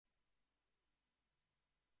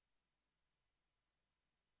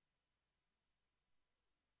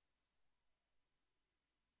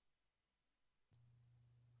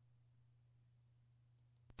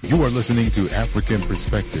You are listening to African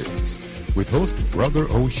Perspectives with host Brother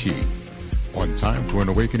Oshi on Time for an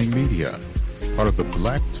Awakening Media, part of the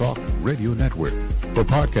Black Talk Radio Network. For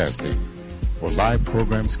podcasting or live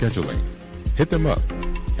program scheduling, hit them up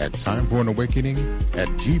at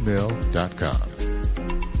timeforanawakening@gmail.com.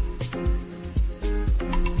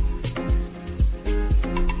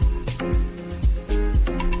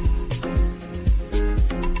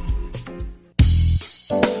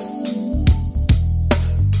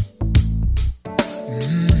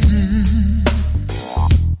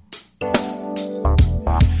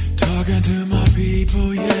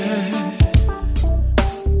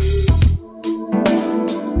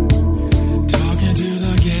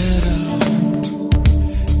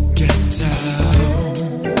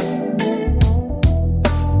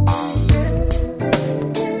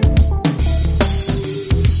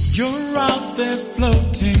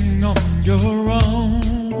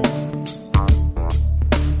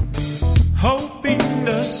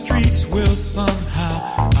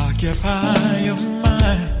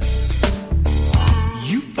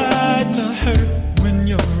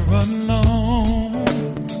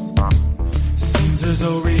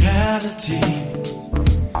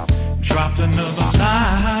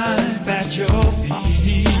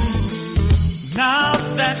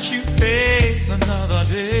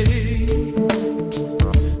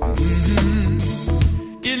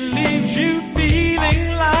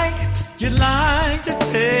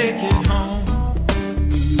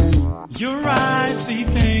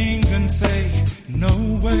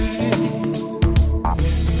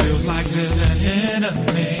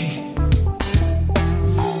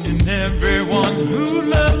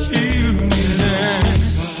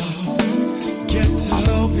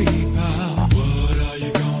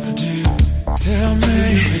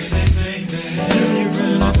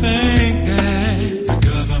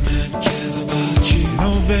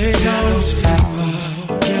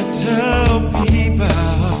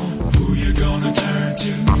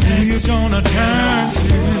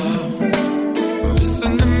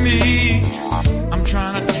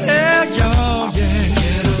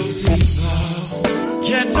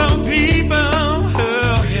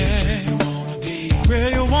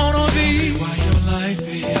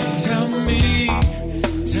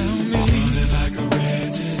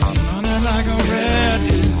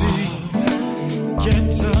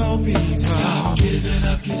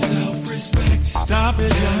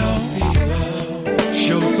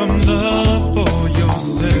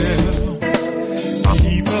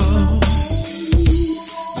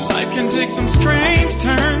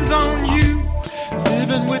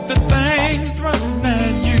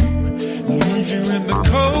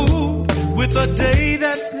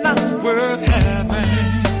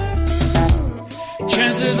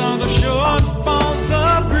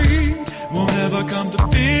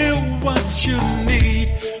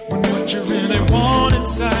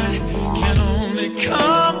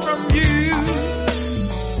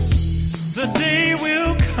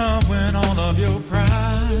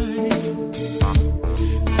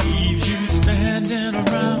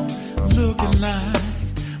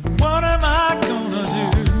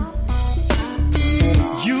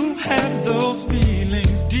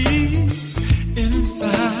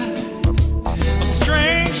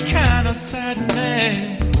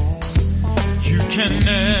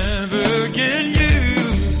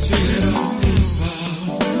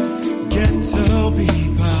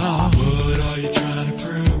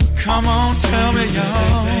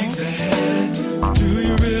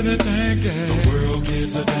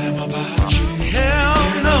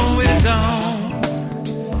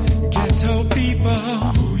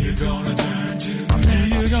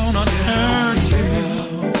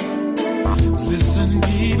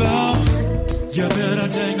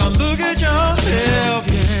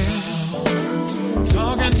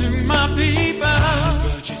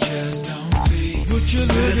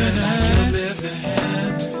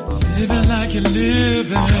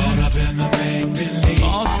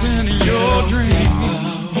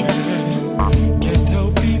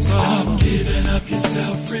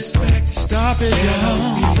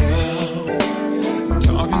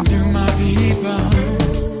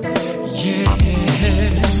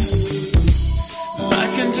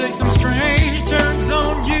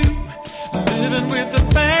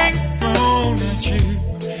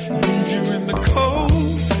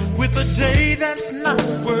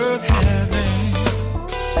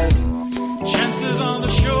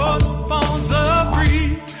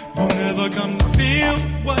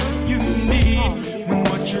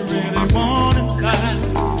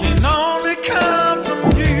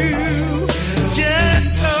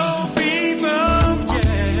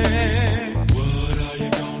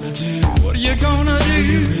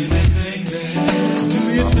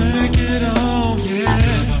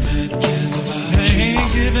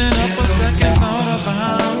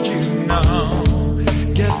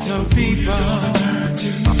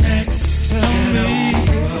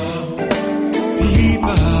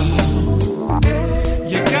 people.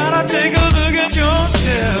 You gotta take a look at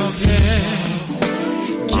yourself, yeah.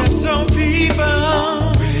 Ghetto people.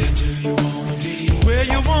 Where do you wanna be? Where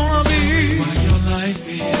you wanna be? What your life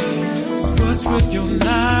is. What's with your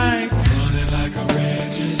life? Running like a red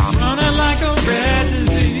disease. Running like a red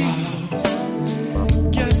disease.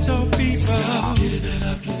 Ghetto people. Stop giving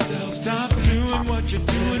up yourself. Stop doing what you're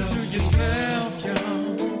doing to yourself, yo.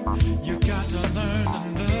 You got to learn to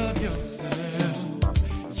love yourself.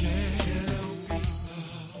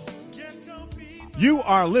 You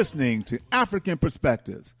are listening to African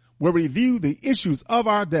Perspectives, where we view the issues of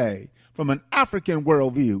our day from an African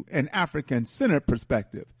worldview and African-centered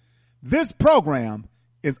perspective. This program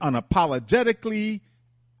is unapologetically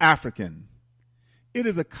African. It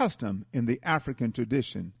is a custom in the African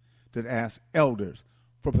tradition to ask elders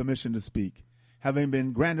for permission to speak, having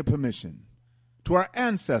been granted permission. To our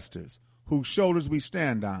ancestors, whose shoulders we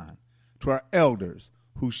stand on, to our elders,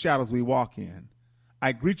 whose shadows we walk in,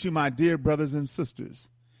 I greet you, my dear brothers and sisters,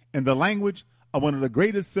 in the language of one of the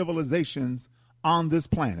greatest civilizations on this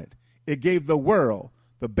planet. It gave the world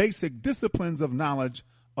the basic disciplines of knowledge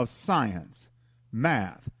of science,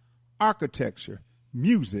 math, architecture,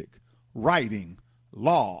 music, writing,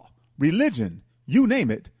 law, religion, you name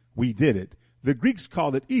it, we did it. The Greeks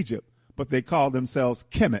called it Egypt, but they called themselves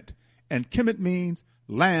Kemet, and Kemet means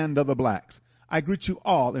land of the blacks. I greet you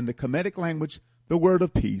all in the Kemetic language, the word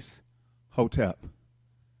of peace, Hotep.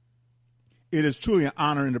 It is truly an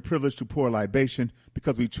honor and a privilege to pour libation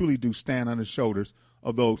because we truly do stand on the shoulders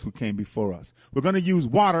of those who came before us. We're going to use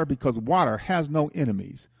water because water has no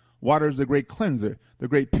enemies. Water is the great cleanser, the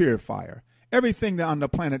great purifier. Everything on the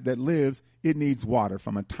planet that lives, it needs water,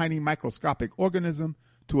 from a tiny microscopic organism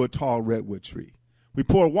to a tall redwood tree. We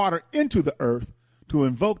pour water into the earth to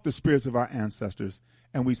invoke the spirits of our ancestors,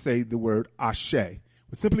 and we say the word Ashe,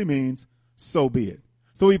 which simply means, so be it.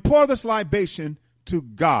 So we pour this libation to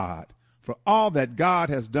God, for all that God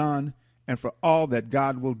has done and for all that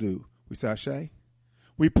God will do. We say Ashe.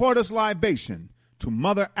 We pour this libation to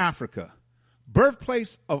Mother Africa,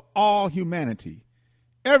 birthplace of all humanity.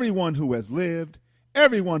 Everyone who has lived,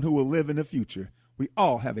 everyone who will live in the future, we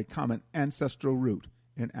all have a common ancestral root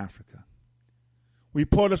in Africa. We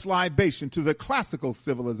pour this libation to the classical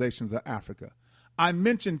civilizations of Africa. I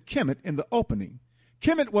mentioned Kemet in the opening.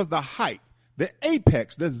 Kemet was the height, the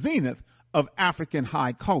apex, the zenith of African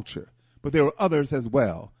high culture. But there were others as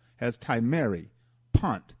well, as Timeri,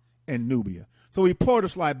 Punt, and Nubia. So we pour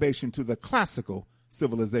this libation to the classical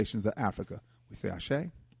civilizations of Africa. We say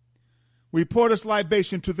Ashe. We pour this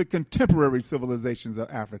libation to the contemporary civilizations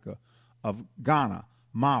of Africa, of Ghana,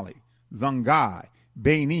 Mali, Songhai,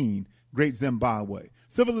 Benin, Great Zimbabwe.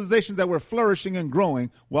 Civilizations that were flourishing and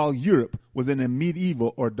growing while Europe was in a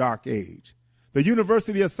medieval or dark age. The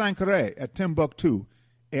University of Sankore at Timbuktu,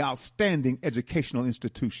 an outstanding educational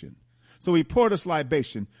institution. So we pour this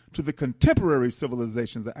libation to the contemporary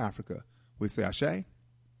civilizations of Africa. We say Ashe.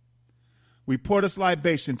 We pour this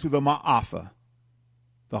libation to the Ma'afa,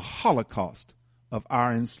 the Holocaust of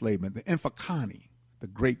our enslavement, the Afrikan, the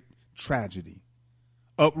great tragedy,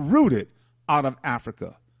 uprooted out of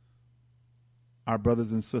Africa. Our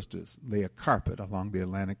brothers and sisters lay a carpet along the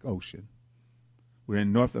Atlantic Ocean. We're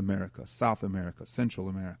in North America, South America, Central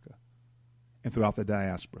America, and throughout the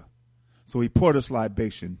diaspora. So we pour this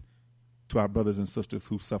libation to our brothers and sisters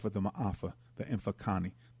who suffered the Ma'afa, the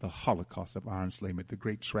Afrikan, the Holocaust of our enslavement, the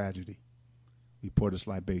great tragedy. We pour this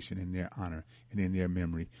libation in their honor and in their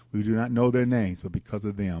memory. We do not know their names, but because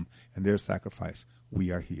of them and their sacrifice,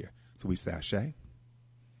 we are here. So we say Ashe.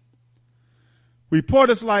 We pour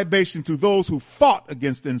this libation to those who fought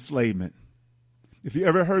against enslavement. If you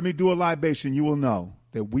ever heard me do a libation, you will know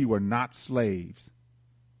that we were not slaves.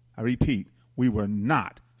 I repeat, we were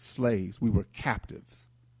not slaves. We were captives.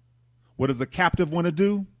 What does a captive want to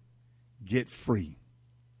do? Get free.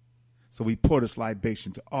 So we pour this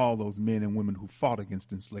libation to all those men and women who fought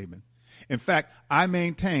against enslavement. In fact, I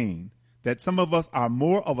maintain that some of us are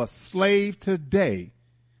more of a slave today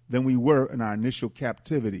than we were in our initial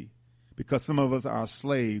captivity, because some of us are a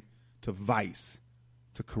slave to vice,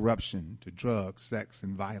 to corruption, to drugs, sex,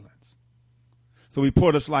 and violence. So we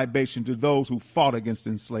pour this libation to those who fought against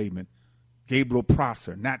enslavement. Gabriel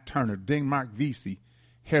Prosser, Nat Turner, Dingmark Vesey,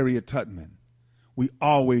 Harriet Tubman. We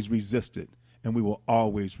always resisted, and we will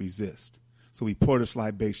always resist. So we pour this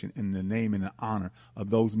libation in the name and the honor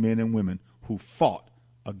of those men and women who fought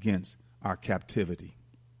against our captivity.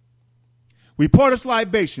 We pour this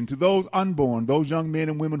libation to those unborn, those young men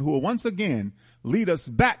and women who will once again lead us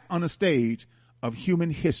back on the stage of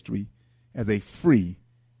human history as a free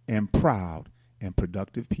and proud and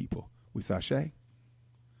productive people. We say Ashe.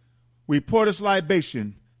 we pour this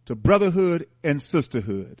libation to brotherhood and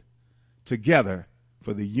sisterhood, together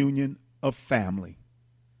for the union of family.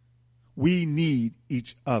 We need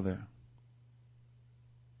each other.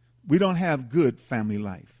 We don't have good family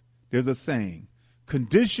life. There's a saying,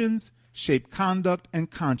 conditions shape conduct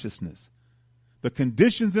and consciousness. The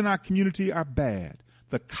conditions in our community are bad.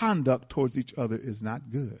 The conduct towards each other is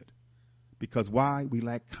not good. Because why? We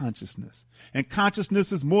lack consciousness. And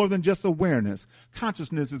consciousness is more than just awareness.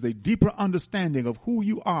 Consciousness is a deeper understanding of who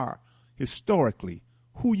you are historically,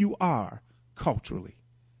 who you are culturally.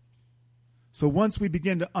 So once we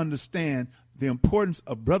begin to understand the importance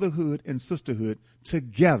of brotherhood and sisterhood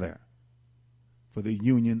together for the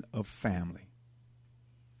union of family.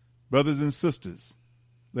 Brothers and sisters,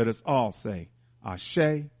 let us all say,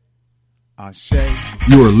 Ashe, Ashe.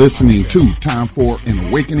 You are listening to Time for an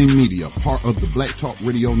Awakening Media, part of the Black Talk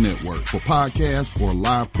Radio Network. For podcasts or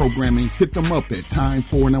live programming, hit them up at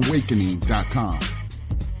timeforanawakening.com.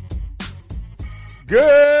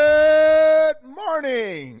 Good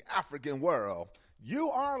morning, African world. You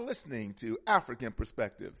are listening to African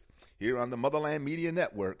Perspectives here on the Motherland Media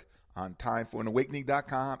Network on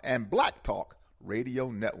timeforanawakening.com and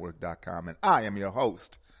blacktalkradionetwork.com. And I am your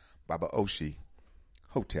host, Baba Oshi.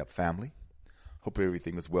 Hotep family. Hope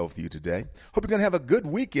everything is well for you today. Hope you're going to have a good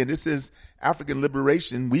weekend. This is African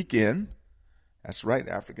Liberation Weekend. That's right,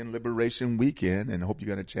 African Liberation Weekend. And I hope you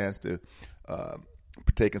got a chance to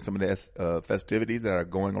partake in some of the festivities that are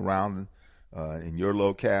going around in your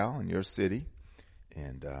locale, in your city.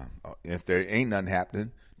 And if there ain't nothing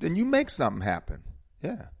happening, then you make something happen.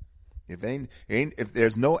 Yeah. If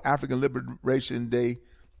there's no African Liberation Day,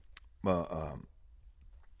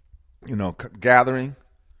 gathering,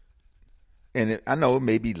 and I know it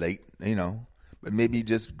may be late, but maybe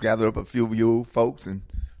just gather up a few of you folks and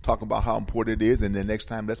talk about how important it is. And then next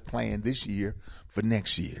time, let's plan this year for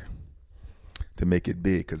next year to make it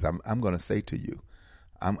big. Because I'm going to say to you,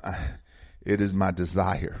 it is my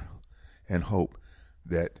desire and hope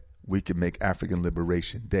that we can make African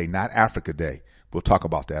Liberation Day, not Africa Day. We'll talk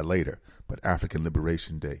about that later, but African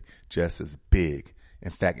Liberation Day just as big.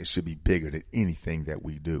 In fact, it should be bigger than anything that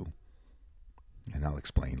we do. And I'll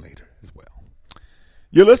explain later as well.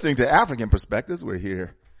 You're listening to African Perspectives. We're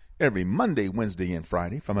here every Monday, Wednesday, and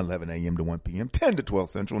Friday from 11 a.m. to 1 p.m., 10 to 12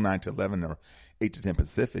 Central, 9 to 11, or 8 to 10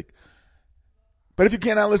 Pacific. But if you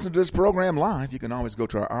cannot listen to this program live, you can always go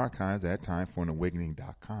to our archives at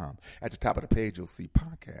timeforanawakening.com. At the top of the page, you'll see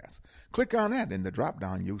podcasts. Click on that. In the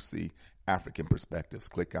drop-down, you'll see African Perspectives.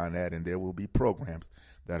 Click on that, and there will be programs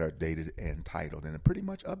that are dated and titled and are pretty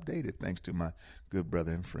much updated, thanks to my good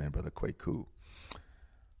brother and friend, Brother Kwaku.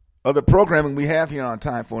 Other programming we have here on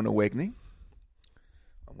Time for an Awakening.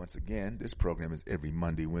 Once again, this program is every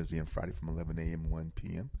Monday, Wednesday, and Friday from 11 a.m. to 1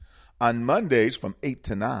 p.m. On Mondays from 8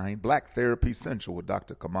 to 9, Black Therapy Central with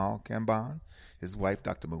Dr. Kamal Kamban, his wife,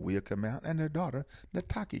 Dr. Mawia Kamal, and their daughter,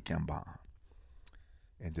 Nataki Kamban.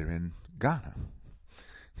 And they're in Ghana.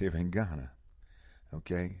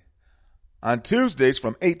 Okay. On Tuesdays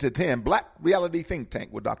from 8 to 10, Black Reality Think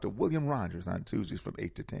Tank with Dr. William Rogers on Tuesdays from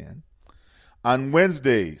 8 to 10. On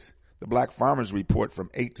Wednesdays, the Black Farmers Report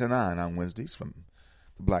from 8 to 9 on Wednesdays from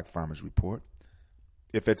the Black Farmers Report.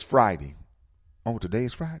 If it's Friday, today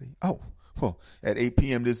is Friday. At 8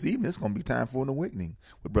 p.m. this evening, it's going to be Time for an Awakening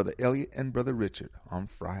with Brother Elliot and Brother Richard on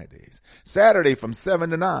Fridays. Saturday from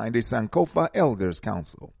 7 to 9, the Sankofa Elders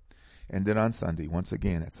Council. And then on Sunday, once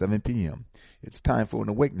again at 7 p.m., it's Time for an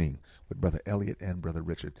Awakening with Brother Elliot and Brother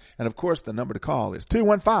Richard. And, of course, the number to call is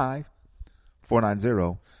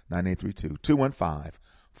 215-490-9832.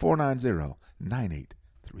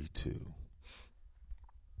 215-490-9832.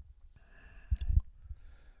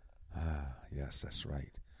 Yes, that's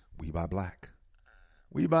right. We buy black.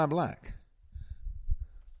 We buy black.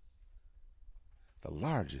 The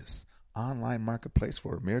largest online marketplace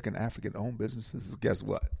for American African-owned businesses is, guess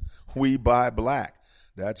what? We buy black.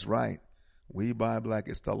 That's right. We buy black.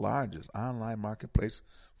 It's the largest online marketplace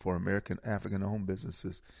for American African-owned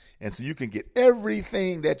businesses. And so you can get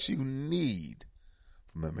everything that you need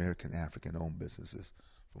from American African-owned businesses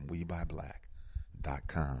from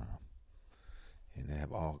WeBuyBlack.com. And they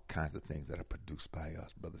have all kinds of things that are produced by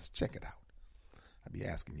us. Brothers, check it out. I'll be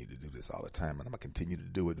asking you to do this all the time, and I'm going to continue to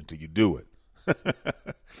do it until you do it.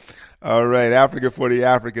 All right, Africa for the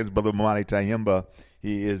Africans, Brother Mwani Tayimba.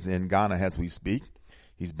 He is in Ghana as we speak.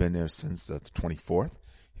 He's been there since the 24th.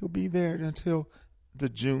 He'll be there until the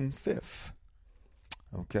June 5th.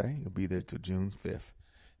 Okay, he'll be there till June 5th.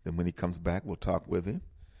 Then when he comes back, we'll talk with him.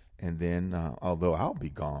 And then, although I'll be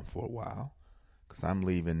gone for a while, because I'm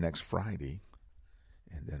leaving next Friday,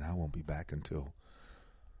 and then I won't be back until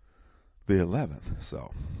the 11th.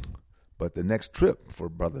 So, But the next trip for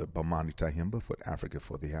Brother Bomani Tahimba for Africa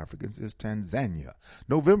for the Africans is Tanzania,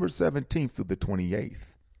 November 17th through the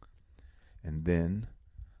 28th. And then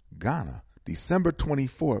Ghana, December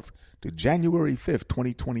 24th to January 5th,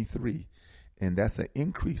 2023. And that's an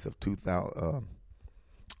increase of $200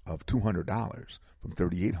 from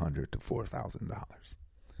 $3,800 to $4,000.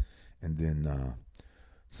 And then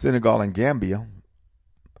Senegal and Gambia,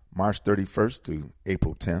 March 31st to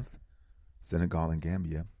April 10th. Senegal and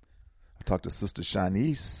Gambia. I talked to Sister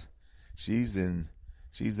Shanice. She's in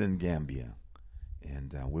Gambia,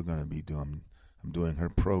 and we're going to be I'm doing her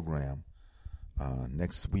program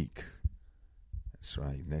next week. That's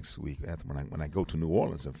right, next week. When I go to New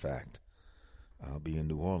Orleans, in fact, I'll be in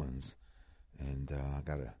New Orleans, and I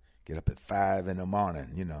gotta get up at 5 in the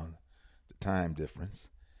morning. You know, the time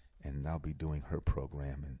difference, and I'll be doing her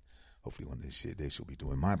program, and hopefully one of these days she'll be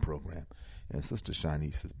doing my program. And Sister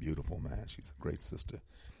Shanice is beautiful, man. She's a great sister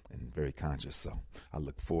and very conscious. So I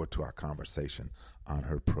look forward to our conversation on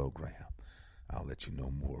her program. I'll let you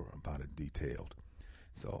know more about it detailed.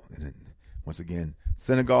 So, and then, once again,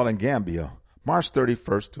 Senegal and Gambia, March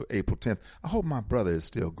 31st to April 10th. I hope my brother is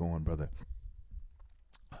still going, Brother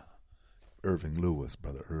Irv Lewis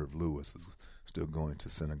is still going to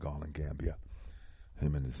Senegal and Gambia.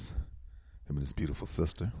 Him and his beautiful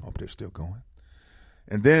sister. Hope they're still going.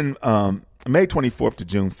 And then May 24th to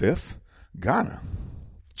June 5th, Ghana,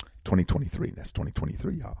 2023. That's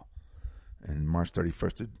 2023, y'all. And March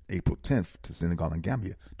 31st to April 10th to Senegal and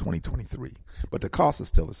Gambia, 2023. But the cost is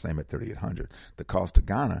still the same at $3,800. The cost to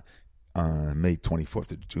Ghana, May 24th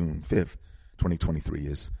to June 5th, 2023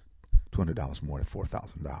 is $200 more than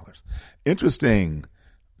 $4,000. Interesting,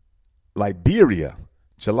 Liberia,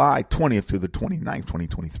 July 20th through the 29th,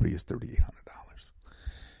 2023 is $3,800.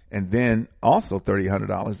 And then also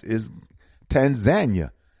 $3,800 is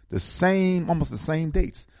Tanzania, almost the same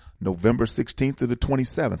dates, November 16th to the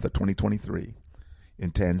 27th of 2023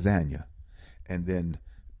 in Tanzania. And then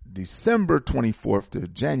December 24th to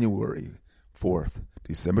January 4th,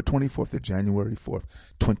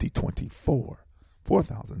 2024,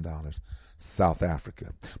 $4,000, South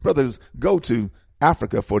Africa. Brothers, go to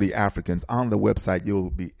Africa for the Africans on the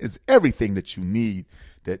website. It's everything that you need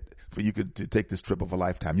for you to take this trip of a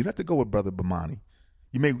lifetime. You don't have to go with Brother Bomani.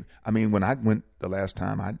 When I went the last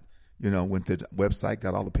time, I went to the website,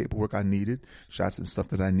 got all the paperwork I needed, shots and stuff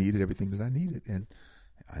that I needed, everything that I needed, and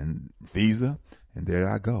visa, and there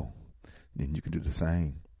I go. And you can do the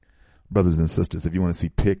same. Brothers and sisters, if you want to see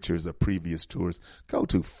pictures of previous tours, go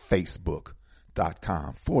to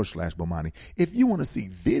Facebook.com/Bomani. If you want to see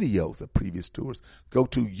videos of previous tours, go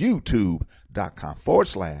to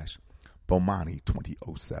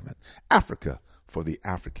YouTube.com/Bomani2007. Africa for the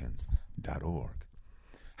Africans.org.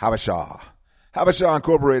 Habesha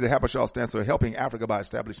Incorporated. Habesha stands for Helping Africa by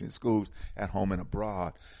Establishing Schools at Home and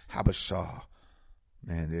Abroad. Habesha.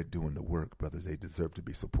 Man, they're doing the work, brothers. They deserve to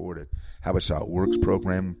be supported. Habesha Works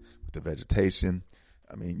program with the vegetation.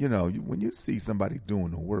 When you see somebody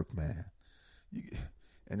doing the work, man,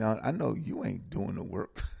 and I know you ain't doing the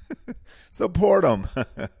work. Support them.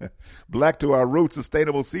 Black to Our Roots,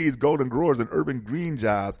 Sustainable Seeds, Golden Growers, and Urban Green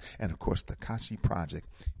Jobs. And, of course, the Kashi Project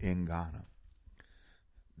in Ghana.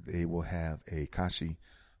 They will have a Kashi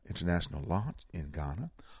International launch in Ghana,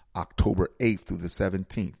 October 8th through the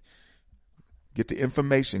 17th. Get the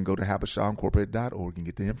information. Go to HabeshaIncorporated.org and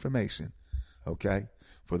get the information, okay,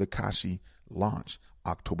 for the Kashi launch,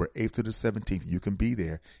 October 8th to the 17th. You can be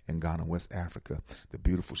there in Ghana, West Africa. The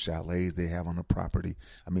beautiful chalets they have on the property.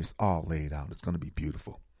 It's all laid out. It's going to be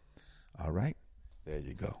beautiful. All right? There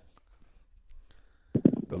you go.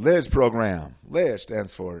 The LEDGE program. LEDGE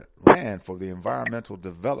stands for Land for the Environmental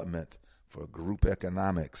Development for Group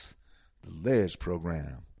Economics. The LEDGE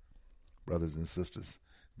program. Brothers and sisters,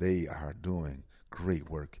 they are doing great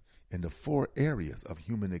work in the 4 areas of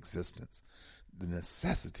human existence. The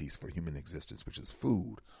necessities for human existence, which is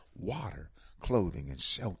food, water, clothing, and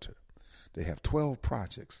shelter. They have 12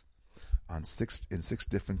 projects in 6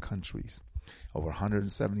 different countries. Over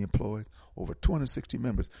 170 employed, over 260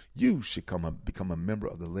 members. You should become a member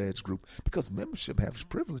of the LEDGE group because membership has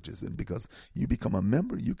privileges, and because you become a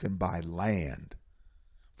member, you can buy land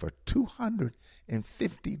for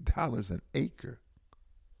 $250 an acre.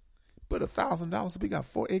 But $1,000, we got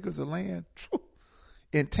 4 acres of land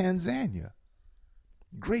in Tanzania.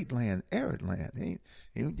 Great land, arid land.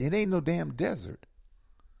 It ain't no damn desert.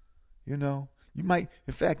 You might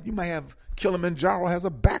have Kilimanjaro has a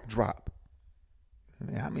backdrop.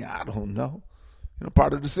 I don't know.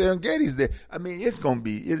 Part of the Serengeti's there. It is going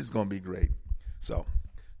to be great. So,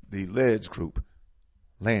 the LEDGE group,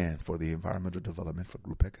 Land for the Environmental Development for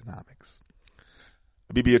Group Economics.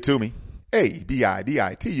 Bibi Atumi,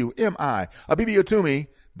 A-B-I-B-I-T-U-M-I,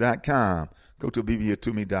 abibiotoomey.com. Go to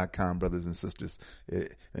abibiotoomey.com, brothers and sisters,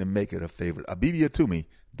 and make it a favorite.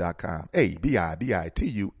 abibiotoomey.com.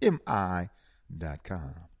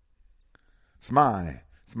 A-B-I-B-I-T-U-M-I.com. Smile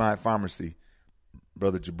Pharmacy,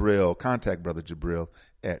 Brother Jabril. Contact Brother Jabril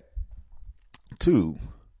at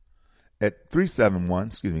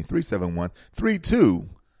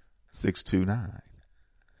 371-32-629.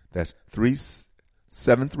 That's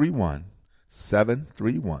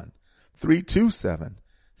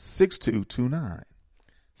 731-327-6229.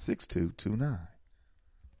 6229.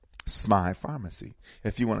 Smile Pharmacy.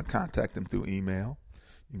 If you want to contact them through email,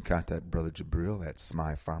 you can contact Brother Jabril at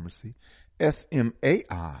Smile Pharmacy,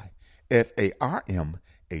 SMAIFARMACY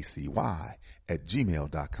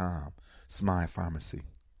 @gmail.com. Smile Pharmacy.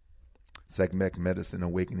 Segmec Medicine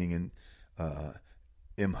Awakening in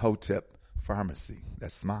Imhotep Pharmacy.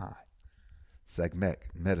 That's Smile.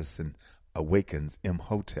 Segmec Medicine Awakens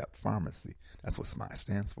Imhotep Pharmacy. That's what SMI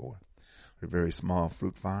stands for. We're a very small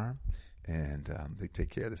fruit farm, and they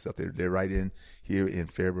take care of this stuff. They're right in here in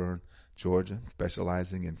Fairburn, Georgia,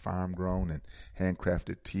 specializing in farm-grown and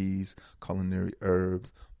handcrafted teas, culinary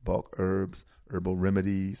herbs, bulk herbs, herbal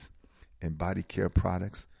remedies, and body care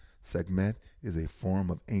products. Segmet is a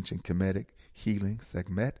form of ancient Kemetic healing.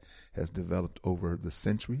 Segmet has developed over the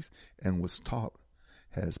centuries and was taught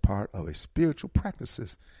as part of a spiritual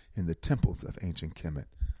practices in the temples of ancient Kemet.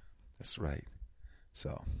 That's right.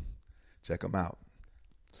 So check them out.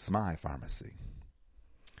 Smile Pharmacy.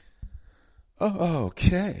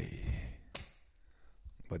 Okay.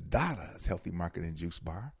 Wadada's Healthy Market and Juice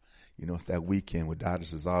Bar. You know, it's that weekend.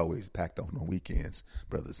 Wadada's is always packed on the weekends.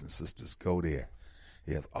 Brothers and sisters, go there.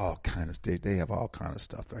 They have all kind of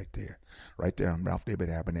stuff right there. Right there on Ralph David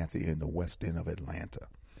Abernathy in the west end of Atlanta.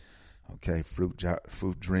 Okay, fruit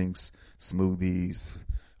drinks, smoothies.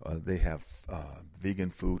 They have vegan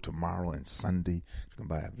food tomorrow and Sunday. You can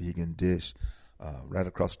buy a vegan dish right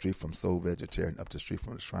across the street from Soul Vegetarian, up the street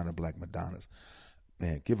from the Shrine of Black Madonnas.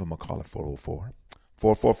 Man, give them a call at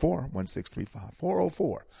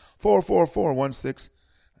 404-444-1635.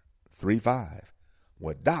 404-444-1635.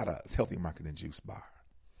 Wadada's Healthy Market and Juice Bar.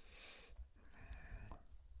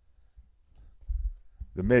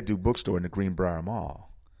 The Medu Bookstore in the Greenbrier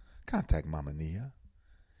Mall. Contact Mama Nia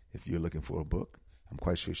if you're looking for a book. I'm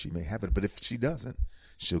quite sure she may have it, but if she doesn't,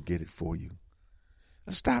 she'll get it for you.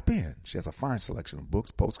 Stop in. She has a fine selection of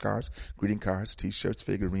books, postcards, greeting cards, T-shirts,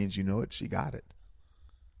 figurines. You know it. She got it.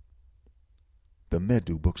 The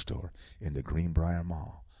Medu Bookstore in the Greenbrier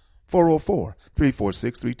Mall.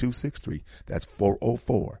 404-346-3263. That's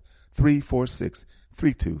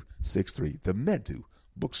 404-346-3263. The Medu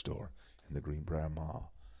Bookstore in the Greenbrier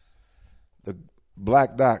Mall. The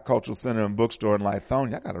Black Dot Cultural Center and Bookstore in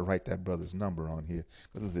Lithonia. I got to write that brother's number on here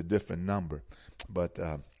because it's a different number. But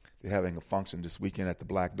they're having a function this weekend at the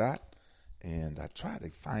Black Dot, and I tried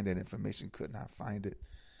to find that information, could not find it.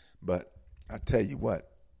 But I tell you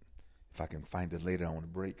what, if I can find it later on the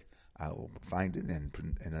break, I will find it and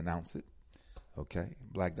announce it. Okay,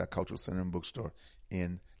 Black Dot Cultural Center and Bookstore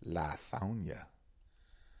in Lithonia.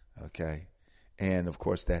 Okay, and of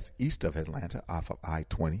course that's east of Atlanta off of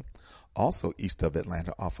I-20. Also east of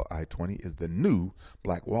Atlanta off of I-20 is the new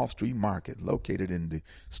Black Wall Street Market located in the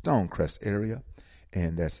Stonecrest area.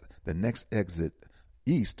 And that's the next exit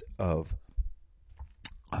east of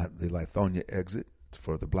the Lithonia exit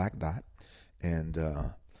for the Black Dot. And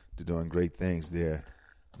they're doing great things there.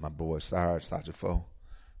 My boy Sarge Sajafo,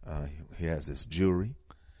 he has this jewelry,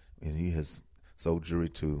 and he has sold jewelry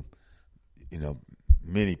to,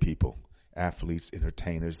 many people, athletes,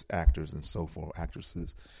 entertainers, actors, and so forth,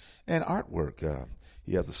 actresses, and artwork.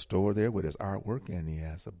 He has a store there with his artwork, and he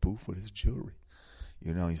has a booth with his jewelry.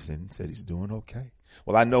 He said he's doing okay.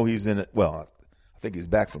 Well, I know he's in it. Well, I think he's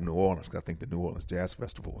back from New Orleans. I think the New Orleans Jazz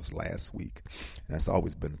Festival was last week. And that's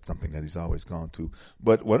always been something that he's always gone to.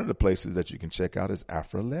 But one of the places that you can check out is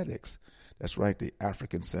Afroletics. That's right, the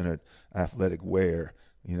African-centered athletic wear,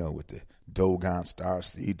 with the Dogon Star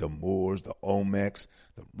Seed, the Moors, the Olmecs,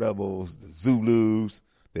 the Rebels, the Zulus,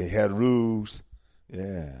 the Herus.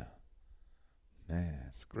 Yeah. Man,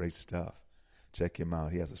 it's great stuff. Check him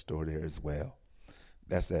out. He has a store there as well.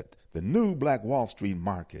 That's at the new Black Wall Street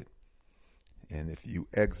Market. And if you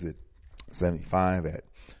exit 75 at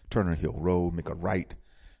Turner Hill Road, make a right,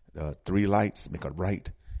 3 lights, make a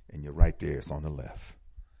right, and you're right there. It's on the left.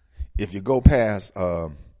 If you go past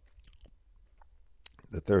the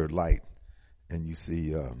 3rd light and you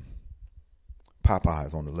see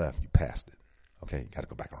Popeyes on the left, you passed it. Okay, you got to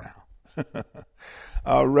go back around.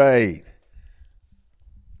 All right.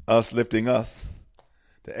 Us lifting us.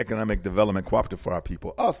 the Economic Development Cooperative for our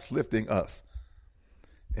people, us lifting us.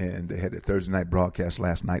 And they had a Thursday night broadcast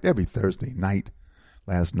last night, every Thursday night,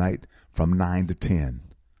 last night from 9 to 10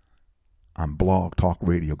 on Blog Talk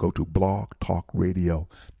Radio. Go to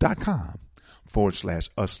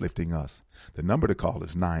blogtalkradio.com/us lifting us. The number to call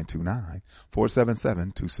is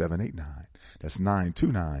 929-477-2789. That's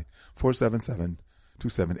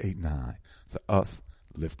 929-477-2789. So us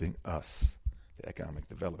lifting us, the Economic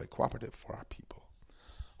Development Cooperative for our people.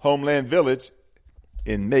 Homeland Village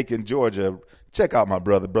in Macon, Georgia. Check out my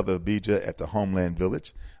brother Abijah at the Homeland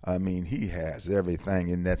Village. I mean, he has everything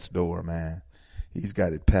in that store, man. He's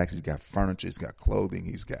got it packed. He's got furniture. He's got clothing.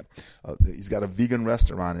 He's got a vegan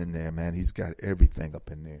restaurant in there, man. He's got everything up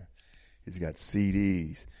in there. He's got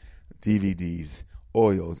CDs, DVDs,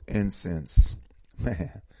 oils, incense.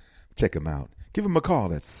 Man, check him out. Give him a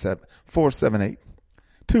call at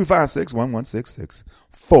 478-256-1166.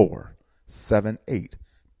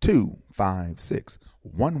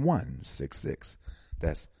 478-256-1166.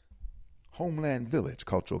 That's Homeland Village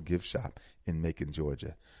Cultural Gift Shop in Macon,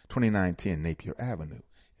 Georgia. 2910 Napier Avenue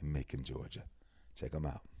in Macon, Georgia. Check them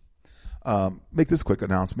out. Make this quick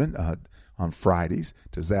announcement. On Fridays,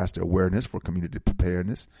 disaster awareness for community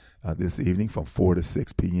preparedness this evening from 4 to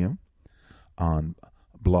 6 p.m. on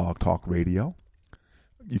Blog Talk Radio.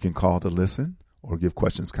 You can call to listen or give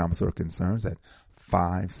questions, comments, or concerns at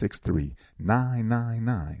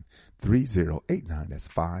 563-999-3089. That's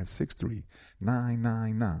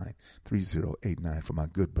 563-999-3089 for my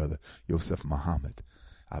good brother, Yosef Muhammad.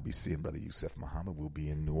 I'll be seeing Brother Yosef Muhammad. We'll be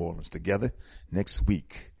in New Orleans together next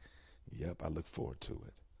week. Yep, I look forward to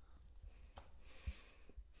it.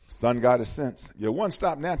 Sun Goddess Sense, your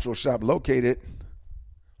one-stop natural shop located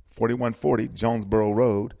 4140 Jonesboro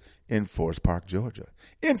Road in Forest Park, Georgia.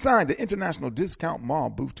 Inside the International Discount Mall,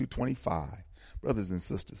 booth 225. Brothers and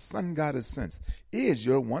sisters, Sun Goddess Sense is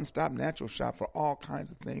your one-stop natural shop for all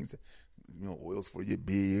kinds of things. Oils for your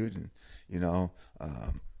beard and,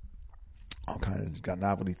 all kinds of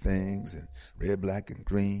novelty things and red, black, and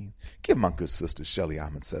green. Give my good sister Shelly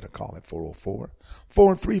Ahmed a call at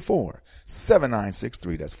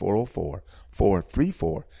 404-434-7963. That's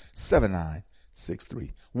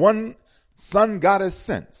 404-434-7963. One Sun Goddess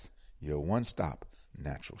Sense, your one-stop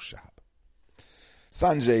natural shop.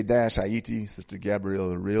 Sanjay Haiti, Sister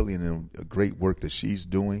Gabrielle really in a great work that she's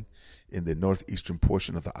doing in the northeastern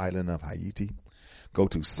portion of the island of Haiti. Go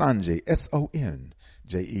to Sanjay, SONJE-Haiti,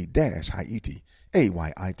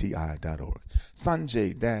 AYITI.org.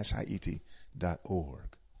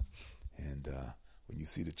 Sanjay-Haiti.org. And when you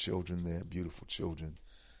see the children there, beautiful children,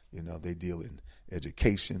 they deal in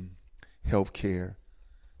education, healthcare,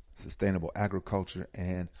 sustainable agriculture,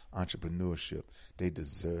 and entrepreneurship. They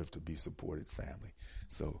deserve to be supported family.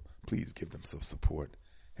 So please give them some support.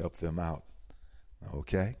 Help them out.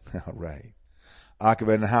 Okay? All right.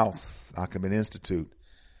 Afrikan House, Afrikan Institute.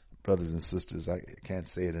 Brothers and sisters, I can't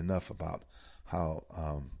say it enough about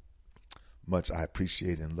how much I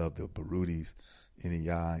appreciate and love the Barudis,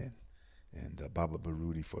 Iniyah and Baba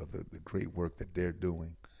Barudi for the great work that they're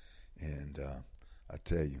doing. And I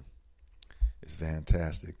tell you, it's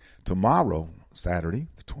fantastic. Tomorrow, Saturday,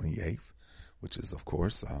 the 28th, which is, of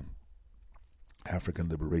course, African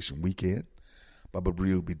Liberation Weekend, Baba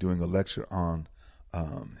Barudi will be doing a lecture on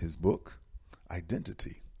his book,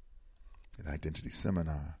 Identity, an identity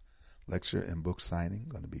seminar. Lecture and book signing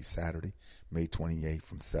going to be Saturday, May 28th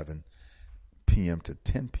from 7 p.m. to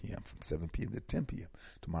 10 p.m., from 7 p.m. to 10 p.m.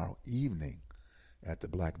 tomorrow evening at the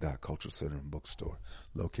Black Dot Cultural Center and Bookstore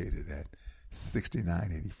located at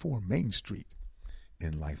 6984 Main Street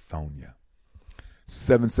in Lithonia.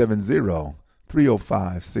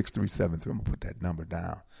 770-305-6373. I'm going to put that number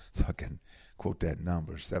down so I can quote that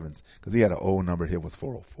number, because he had an old number here, was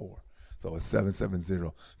 404. So it's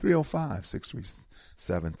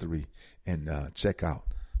 770-305-6373. And check out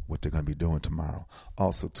what they're going to be doing tomorrow.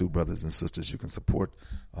 Also, too, brothers and sisters, you can support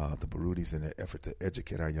the Barudis in their effort to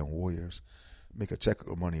educate our young warriors. Make a check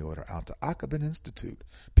or money order out to Afrikan Institute,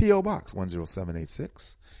 P.O. Box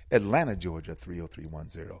 10786, Atlanta, Georgia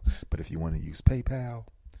 30310. But if you want to use PayPal,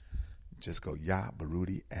 just go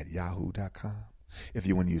yabarudi@yahoo.com. If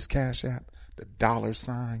you want to use Cash App, the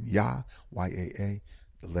 $ Yah, Y-A-A,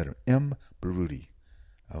 the letter M, Barudi.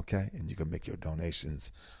 Okay? And you can make your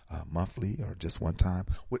donations monthly or just one time.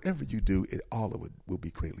 Whatever you do, all of it will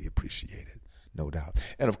be greatly appreciated. No doubt.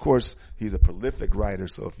 And of course, he's a prolific writer.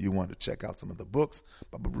 So if you want to check out some of the books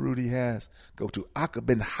Baba Barudi has, go to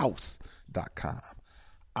akabenhouse.com.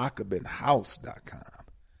 akabenhouse.com.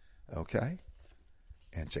 Okay?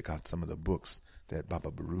 And check out some of the books that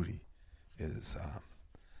Baba Barudi has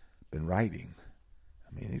been writing.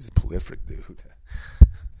 I mean, he's a prolific dude.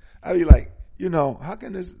 I be like, how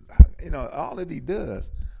can this, all that he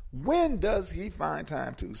does, when does he find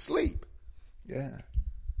time to sleep? Yeah.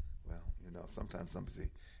 Well, sometimes some say,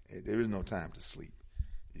 hey, there is no time to sleep.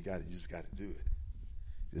 You just got to do it.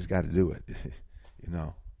 You just got to do it.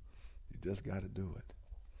 You just got to do it.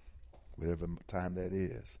 Whatever time that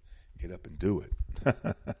is, get up and do it.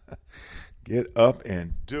 Get up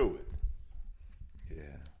and do it.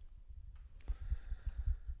 Yeah.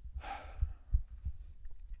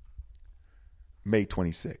 May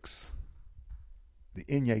 26, the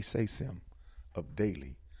Inye Sesim of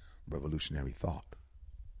daily revolutionary thought.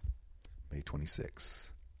 May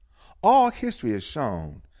 26. All history has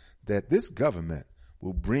shown that this government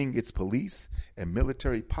will bring its police and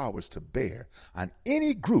military powers to bear on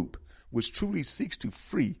any group which truly seeks to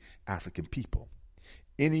free African people.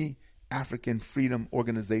 Any African freedom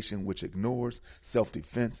organization which ignores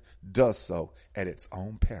self-defense does so at its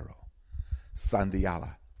own peril.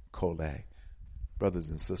 Sandiala Kole. Brothers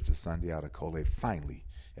and sisters, Sandiala Kole finally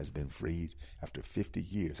has been freed after 50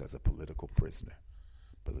 years as a political prisoner.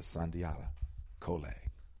 Brother Sandiala Kole.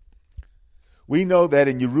 We know that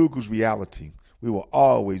in Yurugu's reality, we will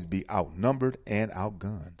always be outnumbered and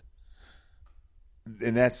outgunned.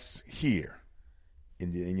 And that's here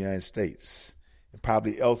in the United States and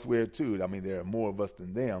probably elsewhere too. I mean, there are more of us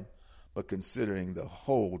than them, but considering the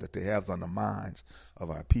hold that they have on the minds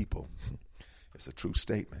of our people, it's a true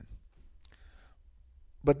statement.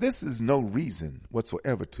 But this is no reason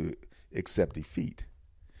whatsoever to accept defeat.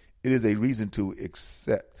 It is a reason to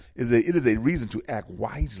accept. It is a reason to act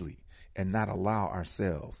wisely and not allow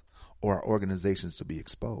ourselves or our organizations to be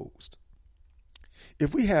exposed.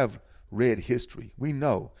 If we have read history, we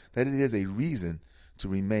know that it is a reason to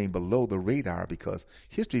remain below the radar, because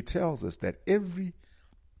history tells us that every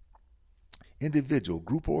individual,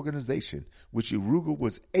 group, or organization which Yurugu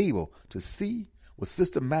was able to see was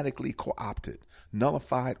systematically co-opted,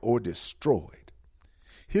 nullified, or destroyed.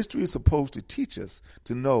 History is supposed to teach us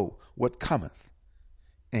to know what cometh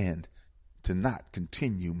and to not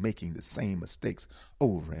continue making the same mistakes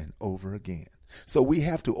over and over again. So we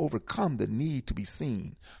have to overcome the need to be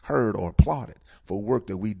seen, heard, or applauded for work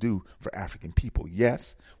that we do for African people.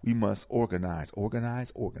 Yes, we must organize.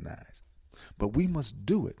 But we must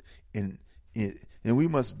do it and we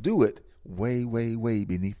must do it way, way, way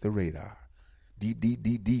beneath the radar.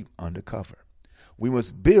 Deep undercover. We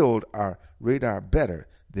must build our radar better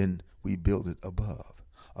than we build it above.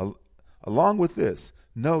 Along with this,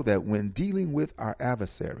 know that when dealing with our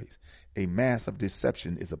adversaries, a mass of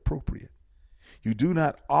deception is appropriate. You do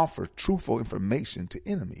not offer truthful information to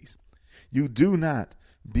enemies. You do not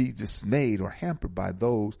be dismayed or hampered by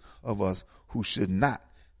those of us who should not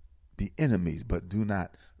be enemies, but do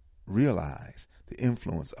not realize the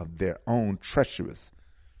influence of their own treacherous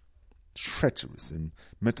and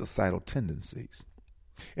mental tendencies.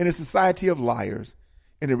 In a society of liars,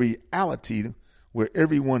 in a reality where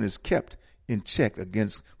everyone is kept in check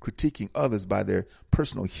against critiquing others by their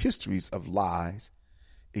personal histories of lies,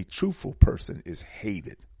 a truthful person is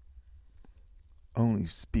hated. Only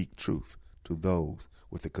speak truth to those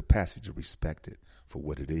with the capacity to respect it for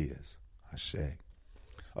what it is. Ashe.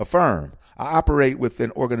 Affirm. I operate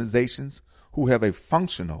within organizations who have a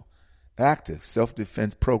functional, active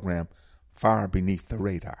self-defense program far beneath the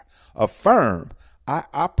radar. Affirm. I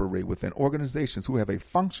operate within organizations who have a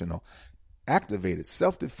functional, activated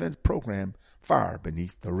self-defense program far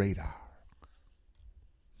beneath the radar.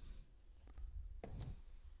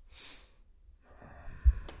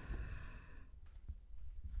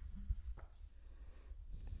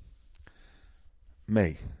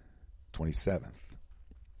 May 27th.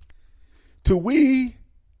 To we,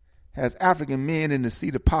 as African men in the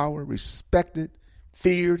seat of power, respected,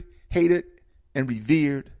 feared, hated, and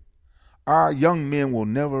revered, our young men will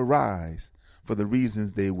never rise for the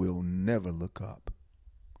reasons they will never look up.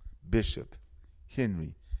 Bishop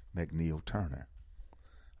Henry McNeil Turner.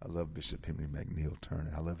 I love Bishop Henry McNeil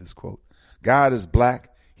Turner. I love his quote. God is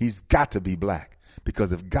black. He's got to be black,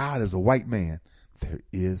 because if God is a white man, there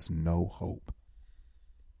is no hope.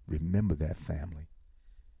 Remember that, family.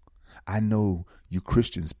 I know you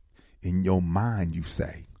Christians, in your mind you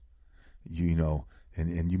say,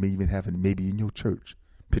 and you may even have it maybe in your church,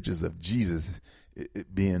 pictures of Jesus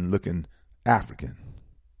being looking African.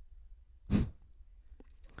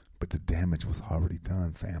 But the damage was already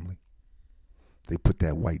done, family. They put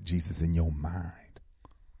that white Jesus in your mind.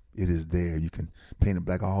 It is there. You can paint it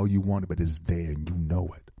black all you want, but it is there and you know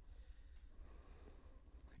it.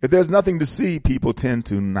 If there's nothing to see, people tend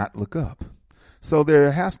to not look up. So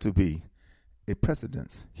there has to be a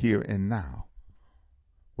precedence here and now.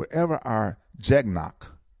 Wherever our Jegnok,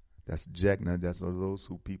 That's Jegna. That's those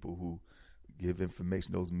people who give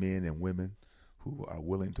information, those men and women who are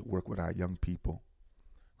willing to work with our young people.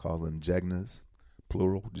 Call them Jegnas,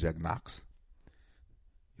 plural, Jegnoks.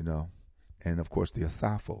 And of course the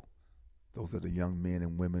Asafo. Those are the young men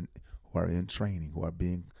and women who are in training, who are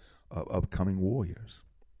being upcoming warriors.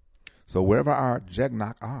 So wherever our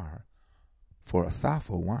Jegnok are, for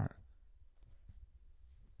Asafo want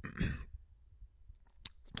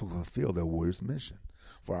to fulfill their warrior's mission.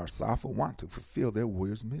 For our Asafo want to fulfill their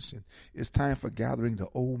warrior's mission. It's time for gathering the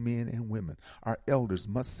old men and women. Our elders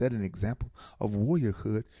must set an example of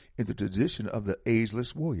warriorhood in the tradition of the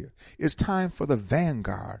ageless warrior. It's time for the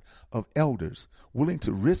vanguard of elders willing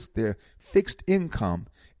to risk their fixed income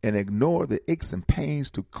and ignore the aches and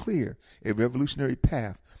pains to clear a revolutionary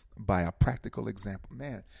path by a practical example.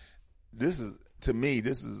 Man, this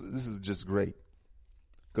is just great.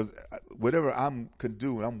 Because whatever I can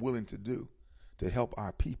do and I'm willing to do to help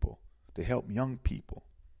our people, to help young people.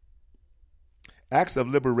 Acts of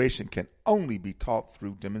liberation can only be taught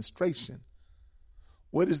through demonstration.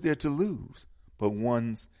 What is there to lose but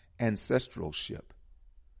one's ancestralship?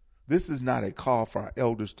 This is not a call for our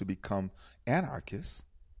elders to become anarchists.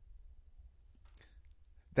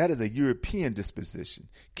 That is a European disposition.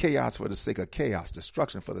 Chaos for the sake of chaos,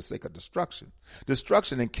 destruction for the sake of destruction.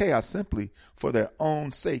 Destruction and chaos simply for their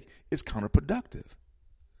own sake is counterproductive.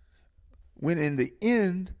 When in the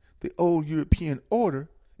end, the old European order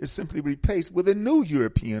is simply replaced with a new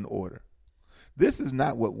European order. This is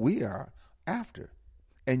not what we are after.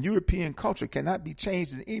 And European culture cannot be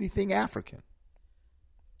changed in anything African.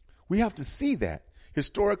 We have to see that.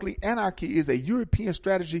 Historically, anarchy is a European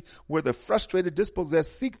strategy where the frustrated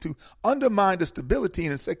dispossessed seek to undermine the stability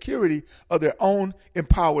and security of their own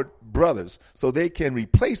empowered brothers so they can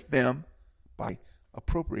replace them by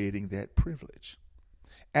appropriating that privilege.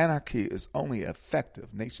 Anarchy is only an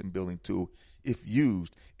effective nation-building tool if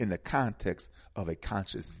used in the context of a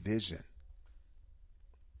conscious vision.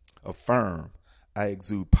 Affirm, I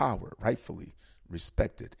exude power, rightfully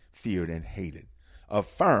respected, feared, and hated.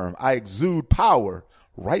 Affirm, I exude power,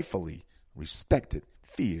 rightfully respected,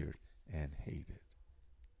 feared, and hated.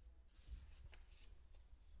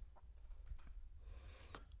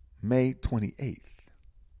 May 28th.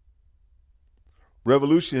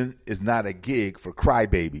 Revolution is not a gig for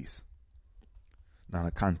crybabies.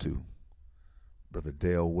 Nanakantu, Brother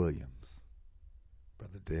Dale Williams.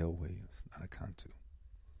 Brother Dale Williams, Nanakantu.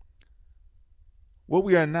 What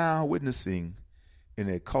we are now witnessing in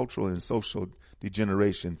a cultural and social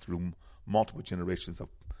degeneration through multiple generations of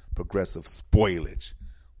progressive spoilage.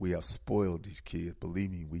 We have spoiled these kids.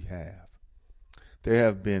 Believe me, we have. There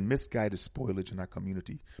have been misguided spoilage in our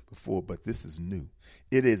community before, but this is new.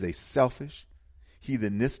 It is a selfish,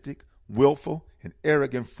 heathenistic, willful, and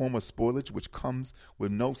arrogant form of spoilage which comes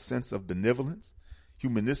with no sense of benevolence,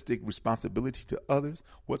 humanistic responsibility to others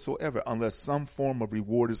whatsoever, unless some form of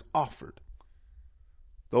reward is offered.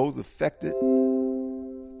 Those afflicted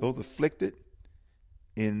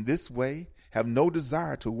in this way have no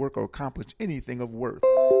desire to work or accomplish anything of worth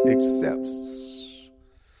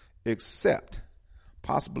except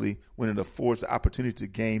possibly when it affords the opportunity to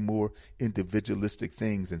gain more individualistic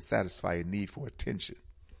things and satisfy a need for attention.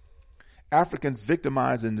 Africans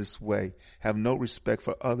victimized in this way have no respect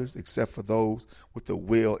for others except for those with the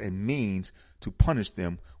will and means to punish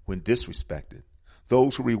them when disrespected.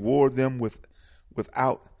 Those who reward them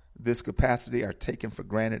without this capacity are taken for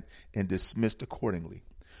granted and dismissed accordingly.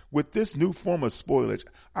 With this new form of spoilage,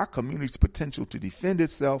 our community's potential to defend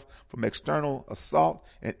itself from external assault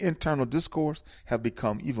and internal discourse have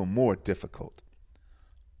become even more difficult.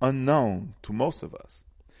 Unknown to most of us,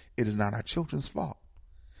 it is not our children's fault.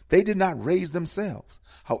 They did not raise themselves.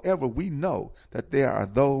 However, we know that there are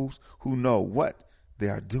those who know what they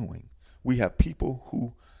are doing. We have people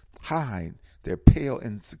who hide their pale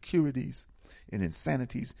insecurities and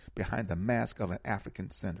insanities behind the mask of an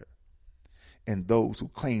African center. And those who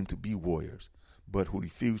claim to be warriors, but who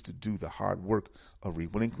refuse to do the hard work of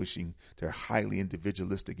relinquishing their highly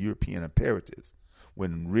individualistic European imperatives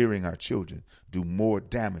when rearing our children, do more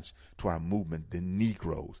damage to our movement than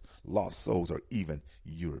Negroes, lost souls, or even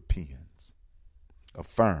Europeans.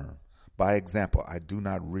 Affirm, by example, I do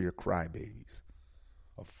not rear crybabies.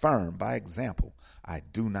 Affirm, by example, I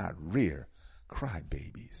do not rear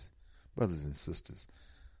crybabies. Brothers and sisters,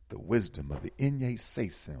 the wisdom of the Inye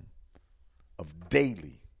Sesim of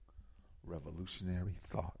daily revolutionary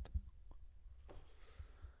thought.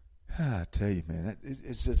 I tell you, man,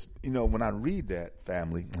 it's just, when I read that,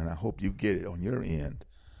 family, and I hope you get it on your end,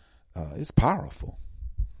 it's powerful.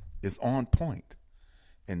 It's on point.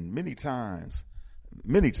 And many times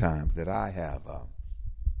that I have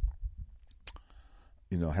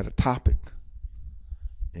had a topic,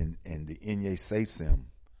 and the Inye Say Sim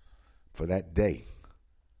for that day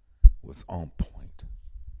was on point.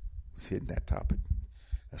 Was hitting that topic.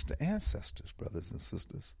 That's the ancestors, brothers and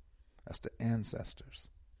sisters. That's the ancestors.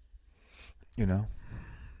 Yeah,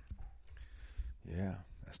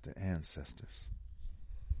 that's the ancestors.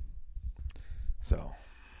 So,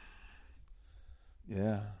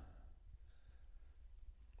 yeah,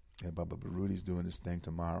 Baba Barudi's doing this thing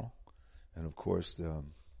tomorrow. And of course,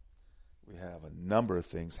 we have a number of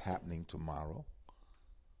things happening tomorrow.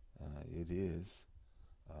 It is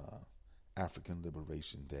African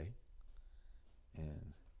Liberation Day.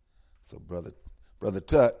 And so Brother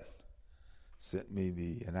Tut sent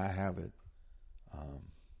me and I have it,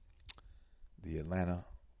 the Atlanta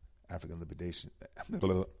African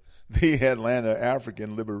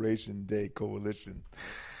Day Coalition.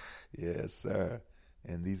 Yes, sir.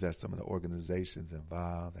 And these are some of the organizations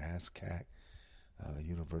involved: the ASCAC,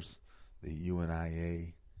 the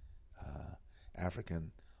UNIA,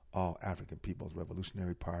 All African People's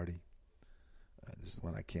Revolutionary Party. This is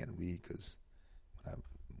one I can't read because when I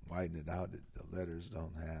widen it out, the letters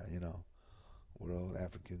don't have, World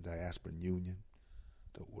African Diaspora Union,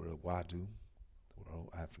 the World WADU, the World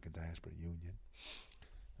African Diaspora Union.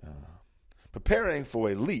 Preparing for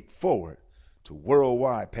a leap forward to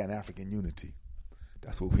worldwide Pan-African unity.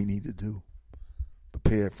 That's what we need to do.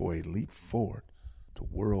 Prepare for a leap forward to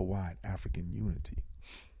worldwide African unity.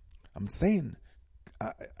 I'm saying,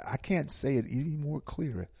 I can't say it any more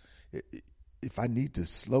clearer. If I need to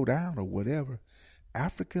slow down or whatever,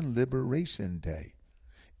 African Liberation Day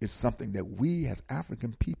is something that we as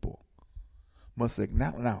African people must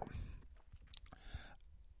acknowledge. Now,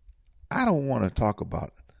 I don't want to talk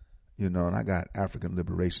about, and I got African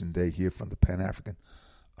Liberation Day here from the Pan-African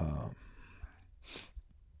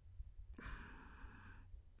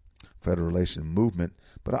Federation Movement,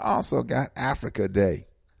 but I also got Africa Day,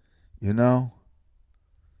 I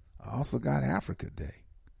also got Africa Day.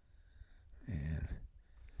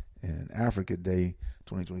 And Africa Day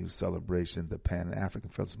 2020 celebration, the Pan-African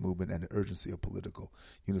Federalist Movement and the urgency of political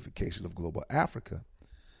unification of global Africa.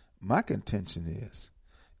 My contention is,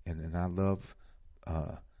 and I love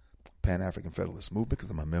Pan-African Federalist Movement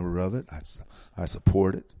because I'm a member of it. I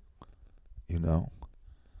support it,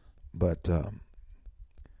 but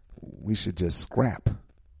we should just scrap.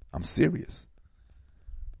 I'm serious.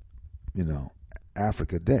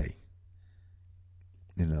 Africa Day,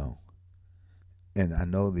 and I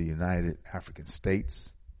know the United African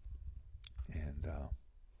States and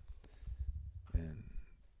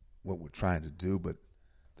what we're trying to do, but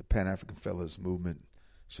the Pan-African Federalist Movement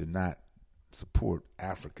should not support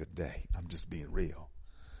Africa Day. I'm just being real.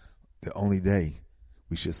 The only day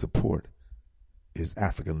we should support is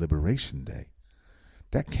African Liberation Day.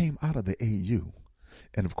 That came out of the AU.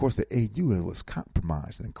 And of course the AU was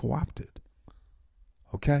compromised and co-opted.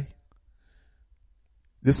 Okay?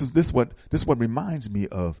 This is what reminds me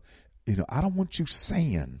of, I don't want you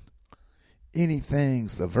saying anything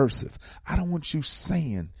subversive. I don't want you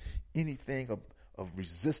saying anything of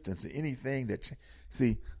resistance or anything that,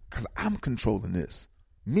 because I'm controlling this.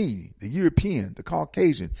 Me, the European, the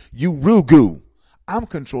Caucasian, you Rugu. I'm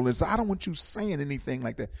controlling, so I don't want you saying anything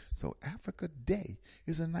like that. So Africa Day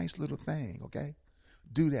is a nice little thing, okay?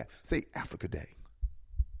 Do that. Say Africa Day.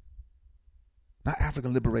 Not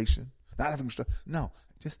African Liberation. Not African stuff. No,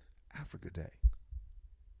 just Africa Day.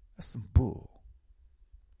 That's some bull.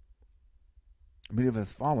 Many of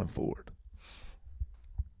us fallen for it.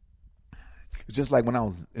 It's just like when I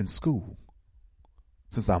was in school.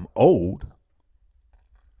 Since I'm old,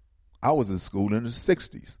 I was in school in the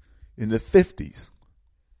 60s, in the 50s.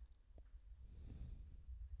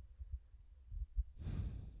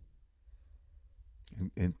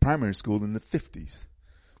 In primary school in the 50s,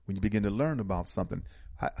 when you begin to learn about something.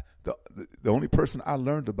 The only person I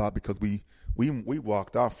learned about, because we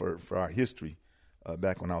walked off for our history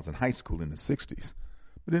back when I was in high school in the 60s.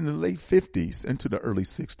 But in the late 50s into the early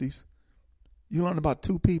 60s, you learn about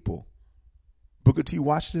two people, Booker T.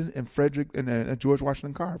 Washington and George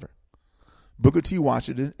Washington Carver. Booker T.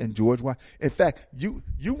 Washington and George Washington. In fact, you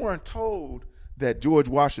weren't told that George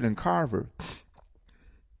Washington Carver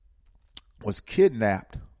was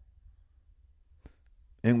kidnapped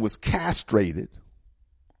and was castrated.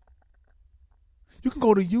 You can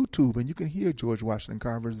go to YouTube and you can hear George Washington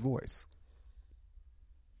Carver's voice.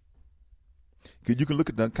 You can look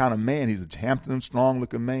at the kind of man. He's a handsome,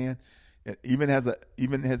 strong-looking man, even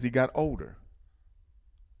as he got older.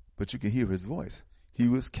 But you can hear his voice. He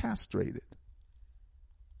was castrated.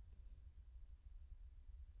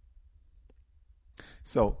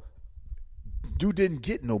 So you didn't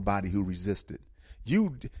get nobody who resisted.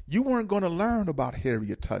 You weren't going to learn about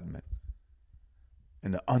Harriet Tubman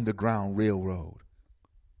and the Underground Railroad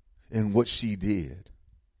and what she did.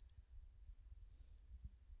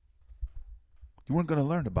 You weren't going to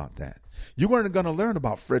learn about that. You weren't going to learn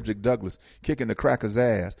about Frederick Douglass kicking the cracker's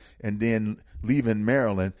ass and then leaving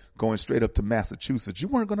Maryland, going straight up to Massachusetts. You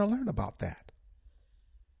weren't going to learn about that.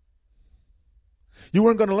 You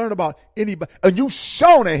weren't going to learn about anybody. And you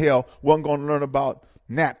sure the hell weren't going to learn about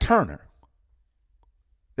Nat Turner.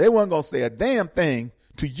 They weren't going to say a damn thing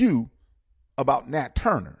to you about Nat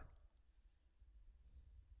Turner.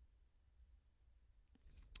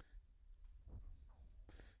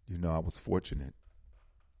 You know, I was fortunate.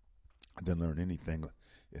 I didn't learn anything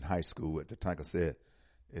in high school. At the time, I said,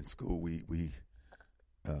 in school, we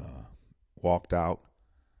walked out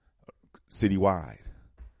citywide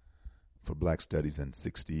for black studies in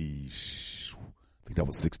 60, I think that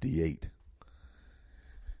was 68.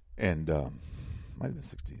 And might have been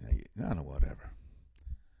 68. I don't know, whatever.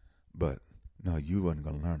 But no, you weren't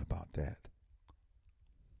going to learn about that.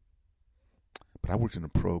 But I worked in a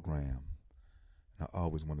program, and I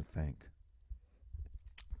always want to thank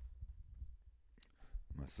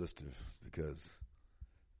my sister because,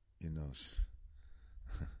 you know,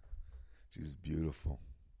 she's beautiful.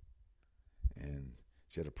 And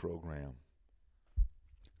she had a program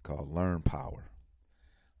called Learn Power,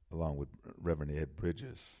 along with Reverend Ed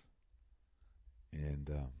Bridges.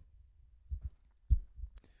 And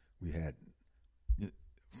we had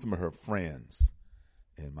some of her friends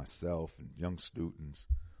and myself and young students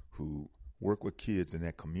who work with kids in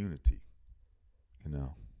that community, you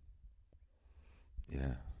know.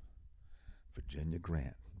 Yeah. Virginia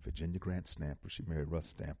Grant Stamper. She married Russ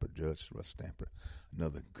Stamper, Judge Russ Stamper,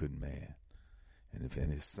 another good man. And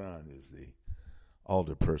his son is the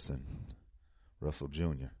alderperson, Russell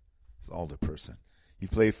Jr. He's alderperson. He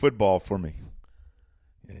played football for me.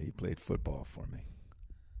 Yeah, he played football for me.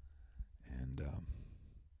 And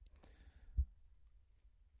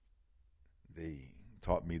they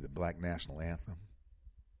taught me the Black National Anthem.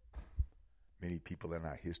 Many people in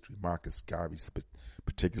our history, Marcus Garvey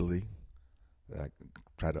particularly, that I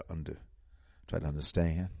try to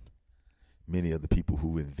understand. Many of the people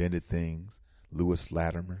who invented things, Lewis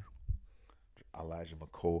Latimer, Elijah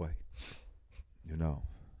McCoy, you know.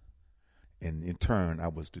 And in turn, I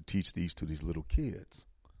was to teach these to these little kids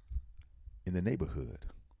in the neighborhood.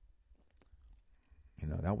 You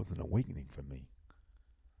know, that was an awakening for me.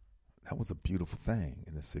 That was a beautiful thing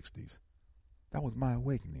in the 60s. That was my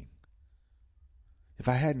awakening. If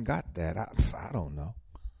I hadn't got that, I don't know.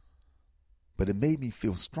 But it made me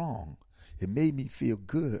feel strong. It made me feel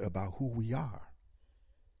good about who we are.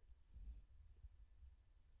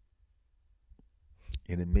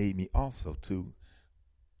 And it made me also to,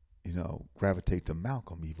 you know, gravitate to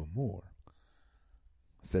Malcolm even more.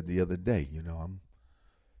 I said the other day,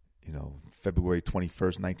 February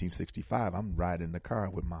 21st, 1965, I'm riding in the car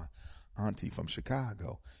with my auntie from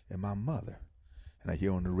Chicago and my mother. And I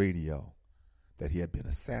hear on the radio that he had been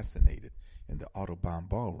assassinated in the Audubon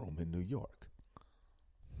Ballroom in New York.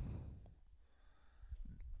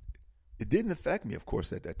 It didn't affect me, of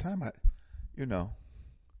course, at that time.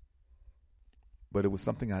 But it was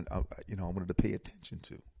something I wanted to pay attention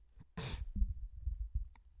to.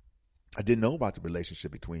 I didn't know about the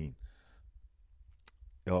relationship between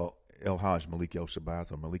El-Hajj Malik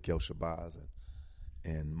El-Shabazz or Malik El-Shabazz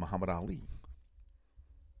and Muhammad Ali.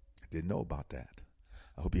 I didn't know about that.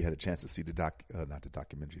 I hope you had a chance to see the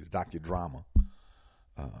docudrama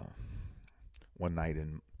one night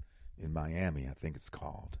in Miami, I think it's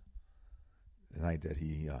called. The night that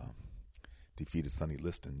he defeated Sonny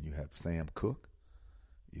Liston. You have Sam Cooke,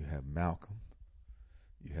 you have Malcolm,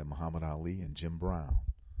 you have Muhammad Ali and Jim Brown,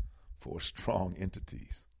 four strong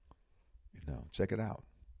entities. Check it out.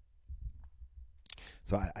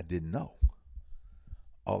 So I didn't know.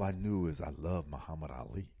 All I knew is I love Muhammad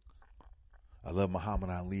Ali. I love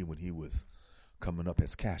Muhammad Ali when he was coming up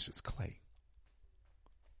as Cassius Clay.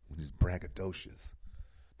 When he's braggadocious.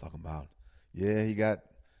 Talking about, he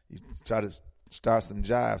tried to start some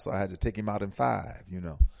jive, so I had to take him out in 5,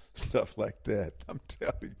 stuff like that. I'm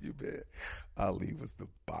telling you, man, Ali was the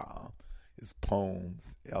bomb. His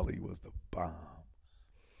poems, Ali was the bomb,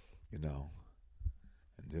 And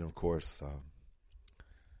then, of course,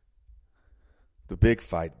 the big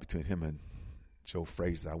fight between him and Joe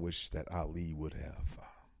Frazier, I wish that Ali would have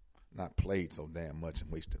not played so damn much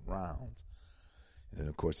and wasted rounds. And then,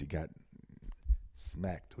 of course, he got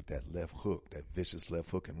smacked with that left hook, that vicious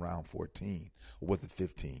left hook in round 14. Or was it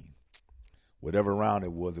 15? Whatever round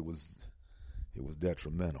it was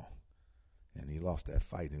detrimental. And he lost that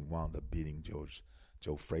fight and wound up beating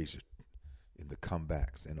Joe Frazier in the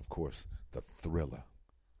comebacks, and of course the Thriller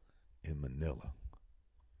in Manila.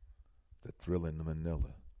 The Thriller in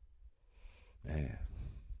Manila. Man.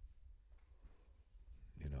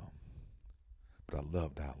 But I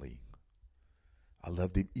loved Ali. I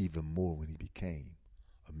loved him even more when he became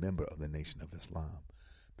a member of the Nation of Islam,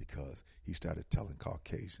 because he started telling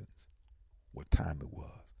Caucasians what time it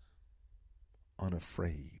was.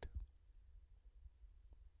 Unafraid.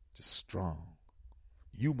 Just strong.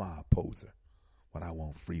 You my opposer when I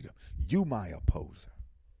want freedom. You my opposer.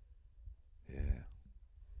 Yeah.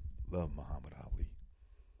 Love Muhammad Ali.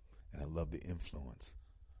 And I love the influence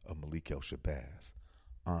of Malik El-Shabazz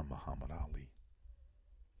on Muhammad Ali.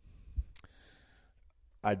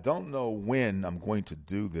 I don't know when I'm going to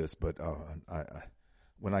do this, but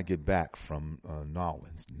when I get back from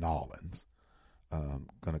Nolans, I'm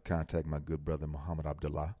going to contact my good brother Muhammad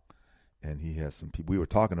Abdullah, and he has some people. We were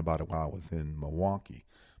talking about it while I was in Milwaukee,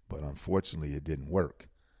 but unfortunately it didn't work.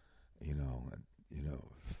 I know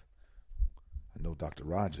Dr.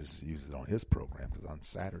 Rogers uses it on his program because on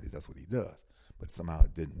Saturdays that's what he does, but somehow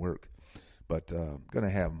it didn't work. But I'm going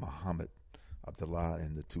to have Muhammad Abdullah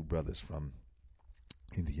and the two brothers from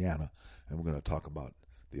Indiana, and we're going to talk about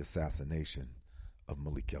the assassination of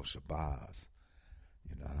Malik El-Shabazz.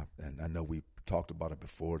 And I know we talked about it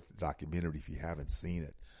before. The documentary, if you haven't seen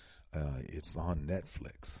it, it's on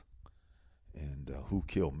Netflix. And Who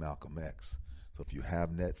Killed Malcolm X? So if you have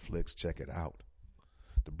Netflix, check it out.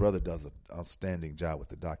 The brother does an outstanding job with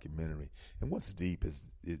the documentary. And what's deep is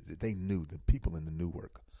they knew, the people in the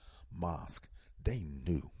Newark Mosque, they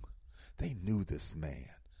knew this man.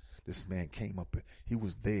 This man came up, he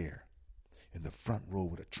was there in the front row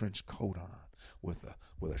with a trench coat on, with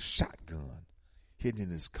a shotgun hidden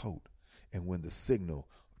in his coat. And when the signal,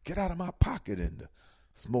 get out of my pocket, and the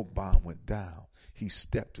smoke bomb went down, he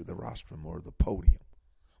stepped to the rostrum or the podium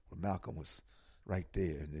where Malcolm was right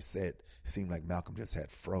there. And it seemed like Malcolm just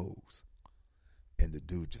had froze. And the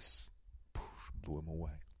dude just blew him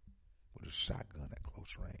away with a shotgun at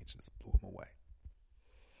close range, just blew him away.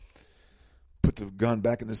 Put the gun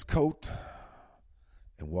back in his coat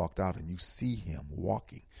and walked out, and you see him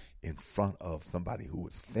walking in front of somebody who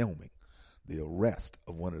was filming the arrest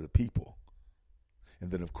of one of the people.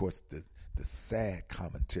 And then, of course, the sad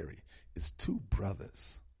commentary is two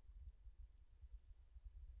brothers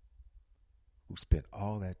who spent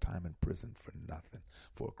all that time in prison for nothing,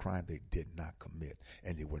 for a crime they did not commit.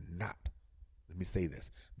 And they were not, let me say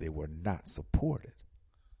this, they were not supported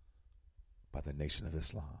by the Nation of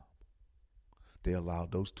Islam. They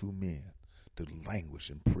allowed those two men to languish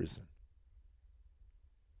in prison.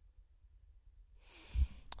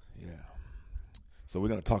 Yeah. So we're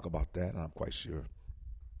going to talk about that, and I'm quite sure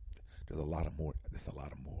there's a lot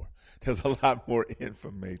more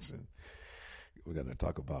information. We're going to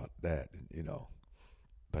talk about that,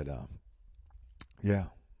 but yeah.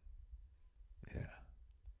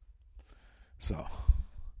 So,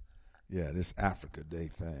 yeah, this Africa Day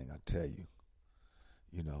thing, I tell you,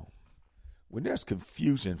 when there's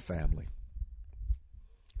confusion, family,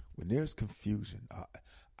 when there's confusion,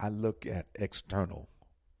 I look at external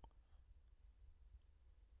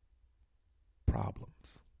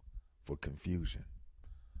problems for confusion.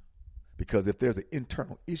 Because if there's an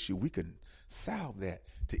internal issue, we can solve that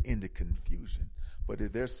to end the confusion. But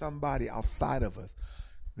if there's somebody outside of us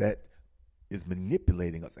that is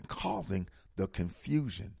manipulating us and causing the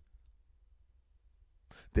confusion,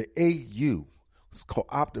 the AU was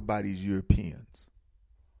co-opted by these Europeans.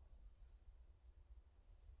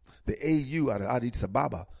 The AU out of Addis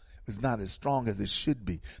Ababa is not as strong as it should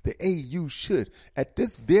be. The AU should, at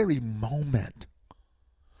this very moment,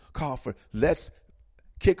 call for, let's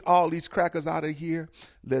kick all these crackers out of here.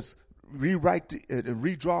 Let's rewrite and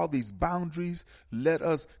redraw these boundaries. Let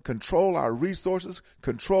us control our resources,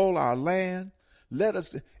 control our land. Let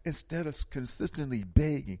us, instead of consistently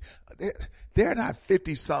begging, they're not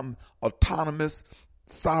 50-something autonomous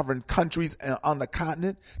sovereign countries on the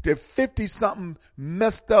continent. They're 50-something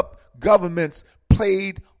messed up governments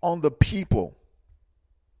played on the people.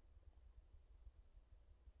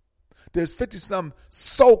 There's 50-some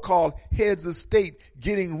so-called heads of state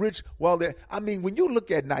getting rich while they're, when you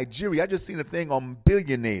look at Nigeria, I just seen a thing on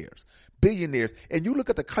billionaires, and you look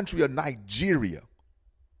at the country of Nigeria,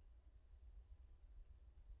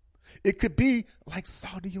 it could be like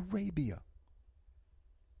Saudi Arabia.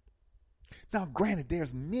 Now, granted,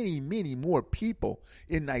 there's many, many more people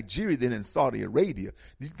in Nigeria than in Saudi Arabia.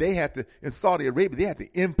 In Saudi Arabia, they had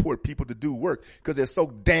to import people to do work because they're so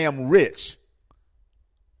damn rich.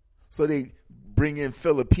 So they bring in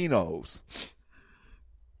Filipinos.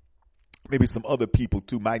 Maybe some other people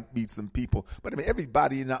too, might be some people. But I mean,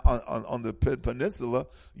 everybody on the peninsula,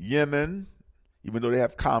 Yemen, even though they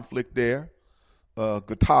have conflict there,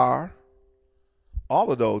 Qatar,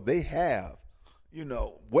 all of those, they have,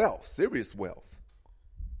 wealth, serious wealth,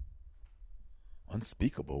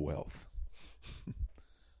 unspeakable wealth.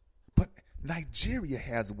 But Nigeria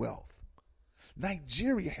has wealth.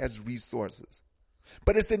 Nigeria has resources.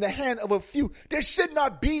 But it's in the hand of a few. There should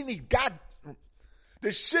not be any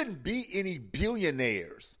There shouldn't be any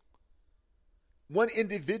billionaires. One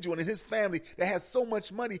individual and his family that has so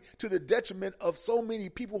much money to the detriment of so many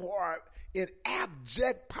people who are in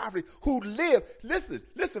abject poverty, who live,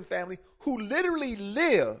 listen family, who literally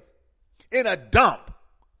live in a dump.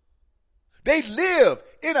 They live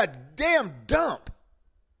in a damn dump.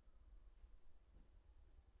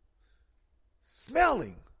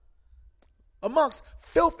 Smelling amongst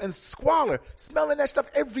filth and squalor, smelling that stuff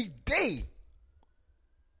every day.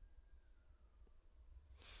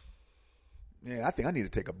 Yeah, I think I need to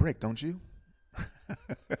take a break, don't you?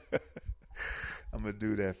 I'm going to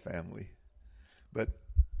do that, family. But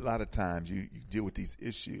a lot of times you deal with these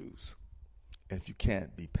issues, and if you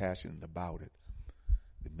can't be passionate about it,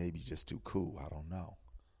 then maybe you're just too cool. I don't know.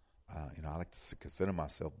 I like to consider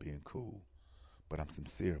myself being cool, but I'm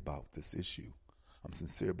sincere about this issue. I'm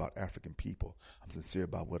sincere about African people. I'm sincere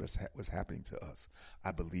about what's happening to us.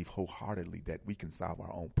 I believe wholeheartedly that we can solve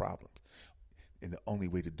our own problems. And the only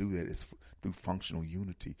way to do that is through functional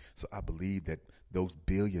unity. So I believe that those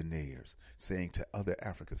billionaires saying to other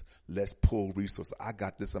Africans, let's pull resources. I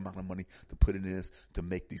got this amount of money to put in this, to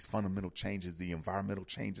make these fundamental changes, the environmental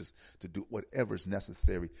changes, to do whatever is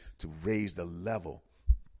necessary to raise the level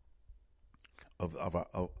of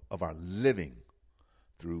our living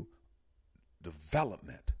through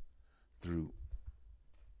development, through,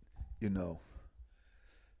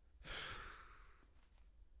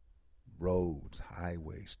 roads,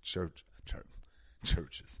 highways, churches.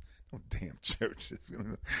 Oh, damn churches.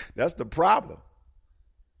 That's the problem.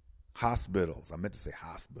 Hospitals. I meant to say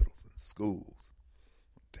hospitals and schools.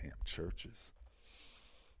 Damn churches.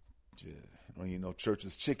 Yeah. Don't even know church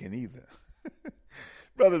is chicken either.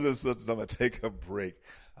 Brothers and sisters, I'm going to take a break.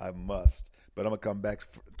 I must. But I'm going to come back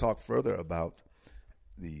talk further about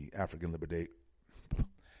the African Liberation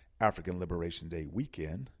Day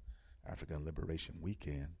weekend, African Liberation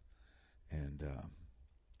Weekend, and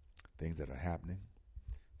things that are happening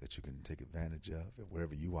that you can take advantage of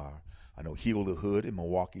wherever you are. I know Heal the Hood in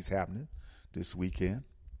Milwaukee's happening this weekend.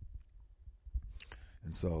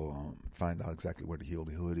 And so find out exactly where the Heal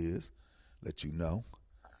the Hood is, let you know.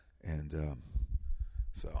 And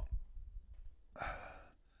so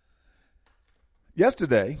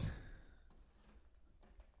yesterday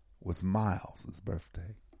was Miles'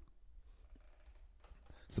 birthday.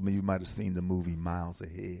 Some of you might have seen the movie Miles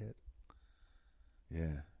Ahead.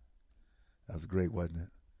 Yeah, that was great, wasn't it?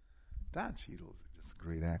 Don Cheadle's just a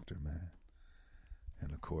great actor, man.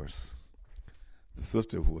 And of course, the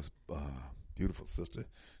sister who was beautiful sister,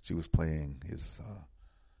 she was playing his, I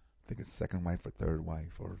think it's second wife or third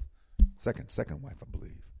wife, or second wife, I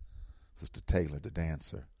believe. Sister Taylor, the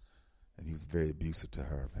dancer, and he was very abusive to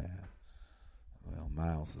her, man. Well,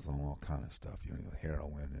 Miles is on all kind of stuff,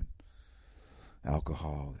 heroin and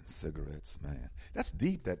alcohol and cigarettes, man. That's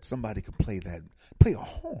deep that somebody can play a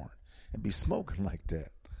horn and be smoking like that.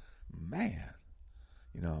 Man,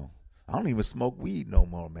 I don't even smoke weed no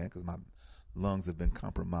more, man, because my lungs have been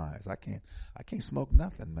compromised. I can't smoke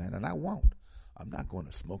nothing, man, and I won't. I'm not going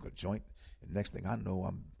to smoke a joint, and next thing I know,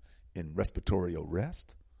 I'm in respiratory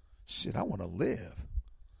arrest. Shit, I want to live.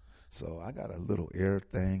 So I got a little air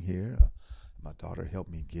thing here. My daughter helped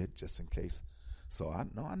me get just in case. So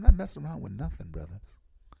I'm not messing around with nothing, brothers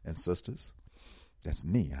and sisters. That's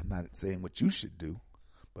me. I'm not saying what you should do,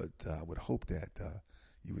 but I would hope that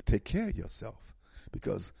you would take care of yourself,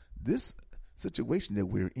 because this situation that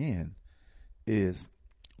we're in is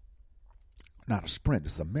not a sprint.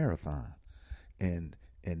 It's a marathon. And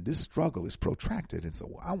this struggle is protracted. And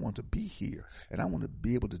so I want to be here, and I want to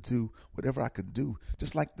be able to do whatever I could do,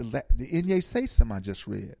 just like the Inye Sesam I just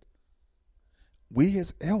read. We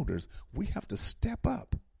as elders, we have to step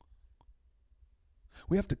up.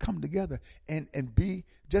 We have to come together and be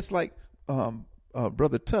just like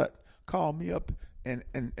Brother Tut called me up and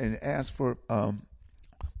asked for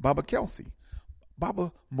Baba Kelsey.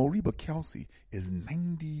 Baba Moriba Kelsey is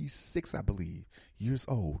 96, I believe, years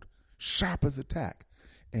old, sharp as a tack.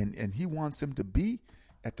 And he wants him to be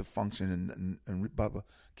at the function. And Baba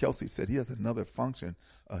Kelsey said he has another function.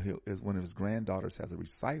 Is one of his granddaughters has a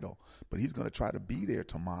recital, but he's going to try to be there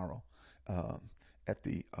tomorrow at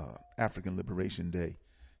the African Liberation Day,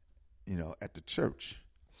 at the church.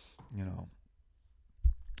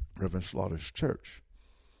 Reverend Slaughter's church,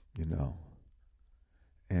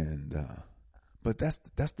 and but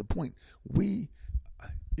that's the point. We,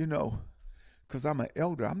 because I'm an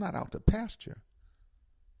elder, I'm not out to pasture.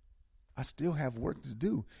 I still have work to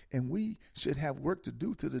do, and we should have work to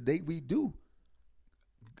do to the day we do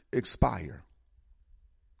expire.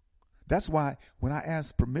 That's why when I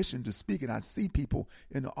ask permission to speak and I see people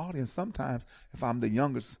in the audience, sometimes if I'm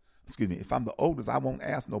if I'm the oldest, I won't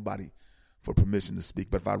ask nobody for permission to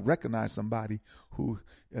speak. But if I recognize somebody who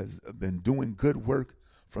has been doing good work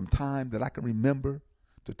from time that I can remember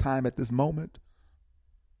to time at this moment,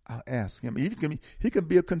 I'll ask him. He can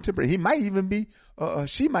be a contemporary. He might even be,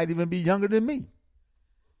 she might even be younger than me.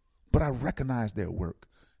 But I recognize their work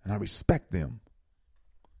and I respect them.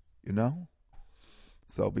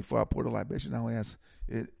 So before I pour the libation, I'll ask,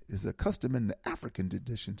 it is a custom in the African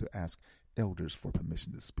tradition to ask elders for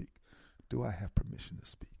permission to speak. Do I have permission to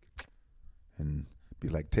speak? And be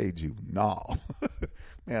like, Teju, no.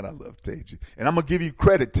 Man, I love Teju. And I'm going to give you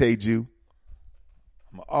credit, Teju.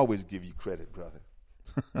 I'm going to always give you credit, brother.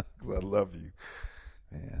 Because I love you.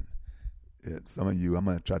 Man, some of you, I'm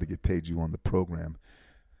going to try to get Teju on the program.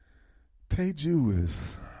 Teju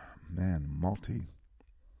is,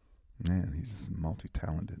 he's just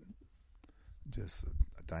multi-talented. Just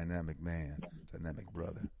a dynamic man, dynamic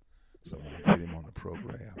brother. So I'm going to get him on the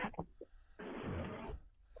program. Yeah.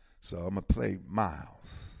 So I'm going to play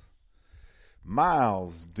Miles.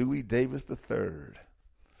 Miles Dewey Davis III,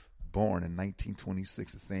 born in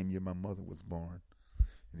 1926, the same year my mother was born.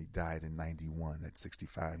 And he died in 91 at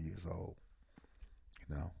 65 years old.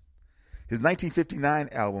 His 1959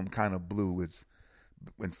 album, Kind of Blue,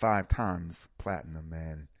 went 5 times platinum,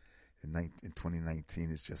 man. In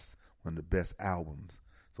 2019, it's just one of the best albums.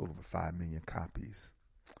 Sold over 5 million copies.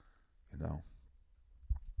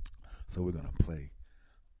 So we're going to play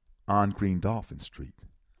On Green Dolphin Street,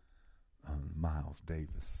 Miles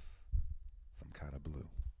Davis, Some Kind of Blue.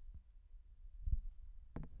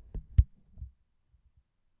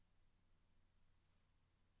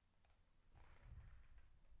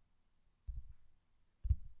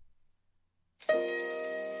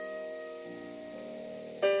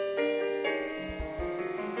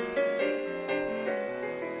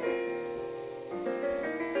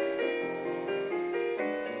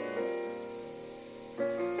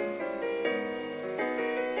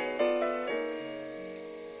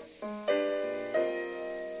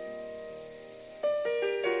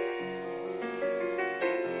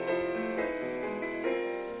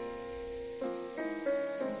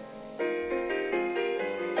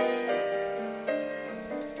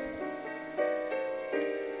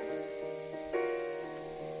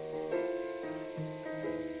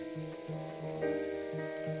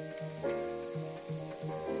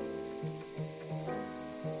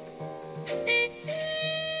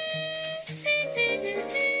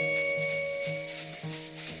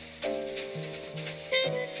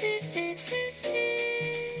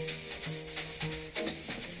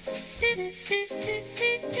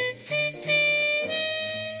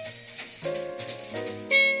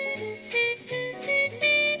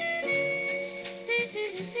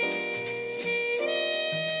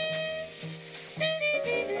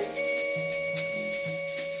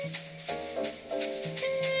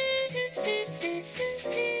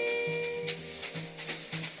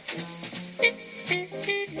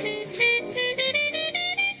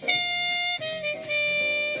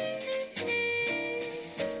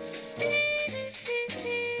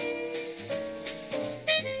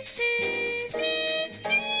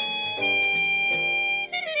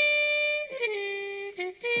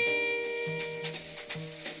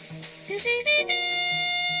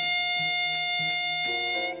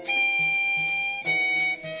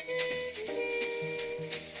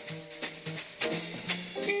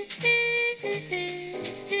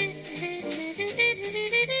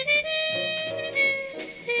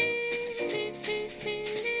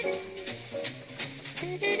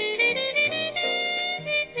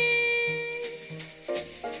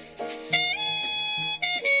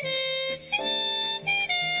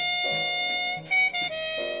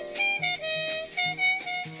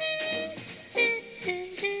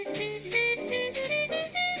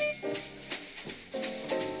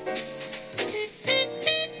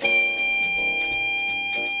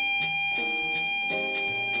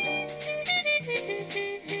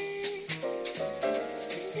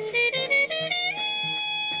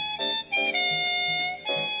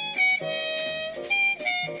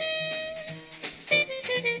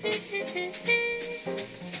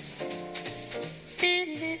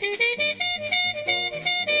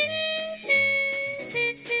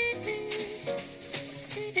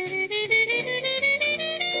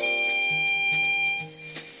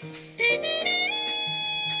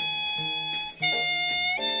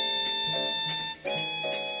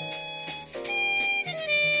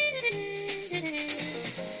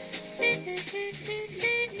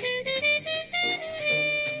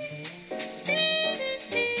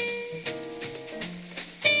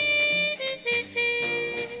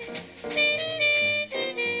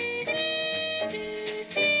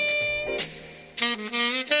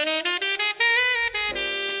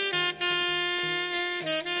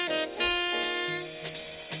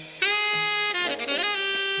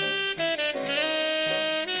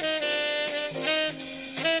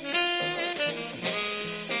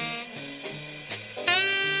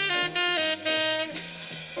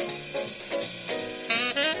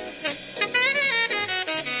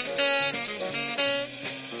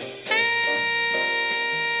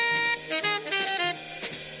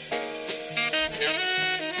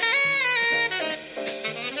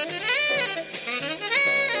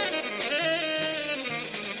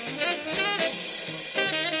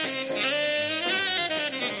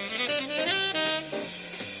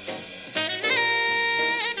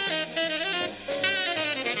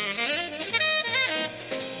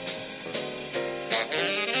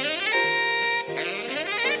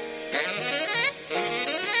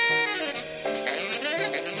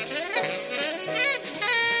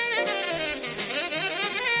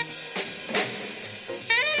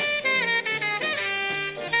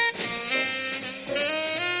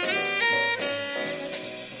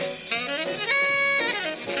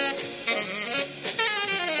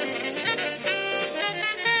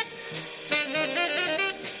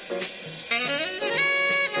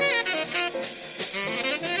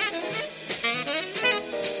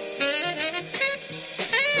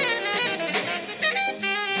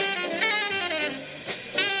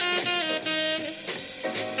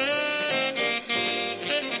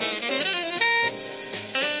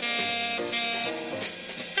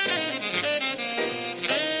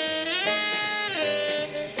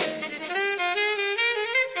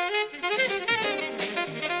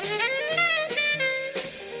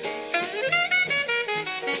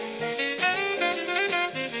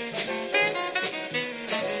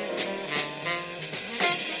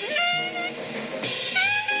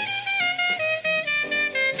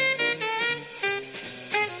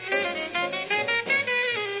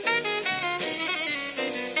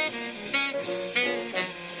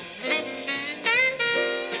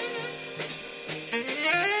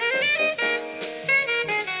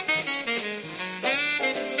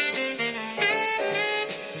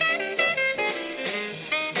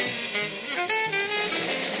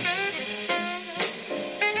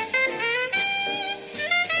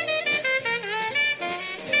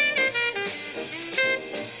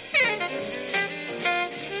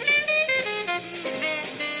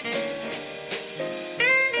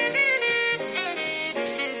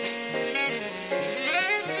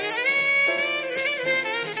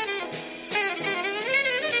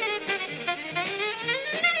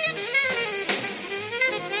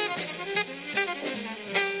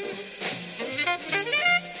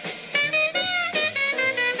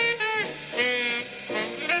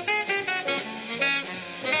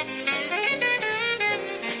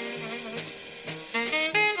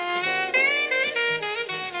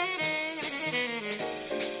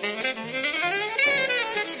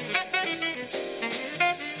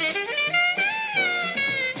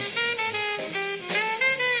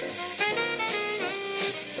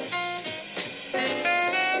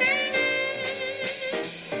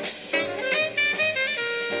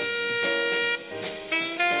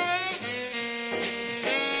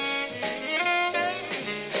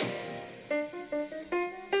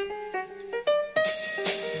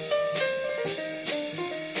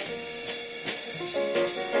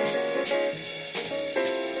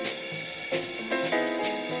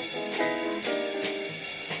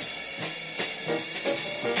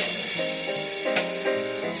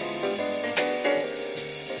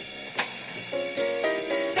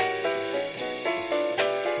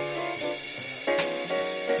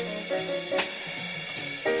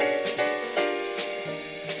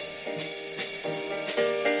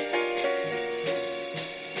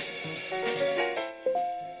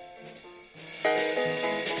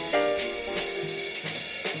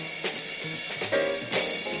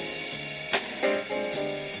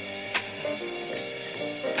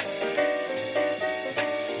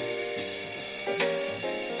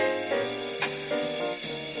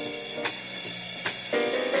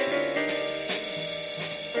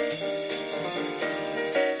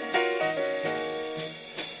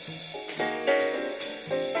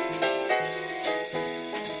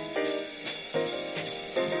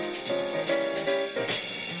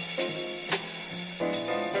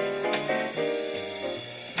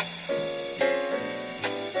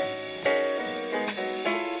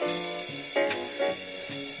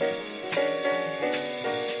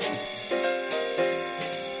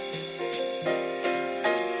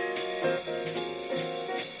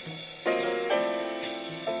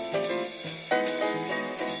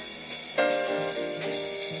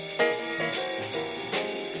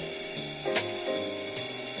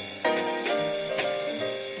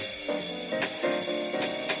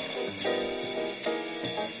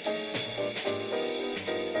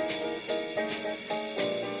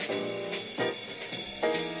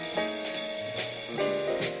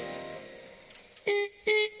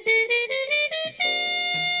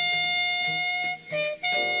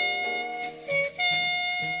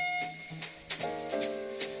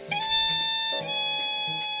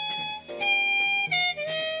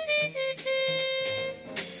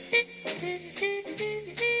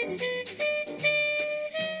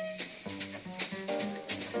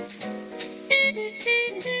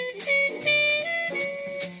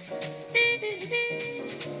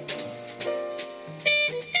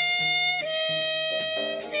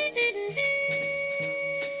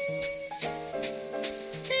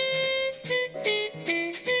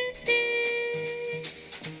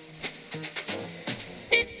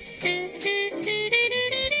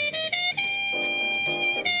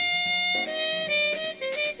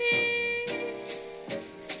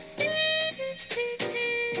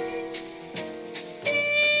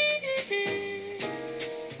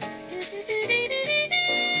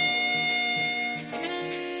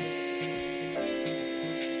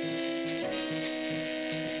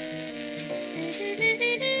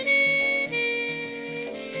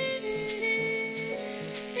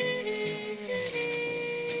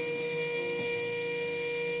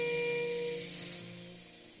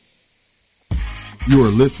 You are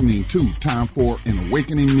listening to Time for an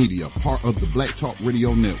Awakening Media, part of the Black Talk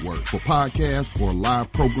Radio Network. For podcasts or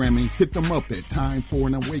live programming, hit them up at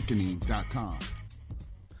timeforanawakening.com.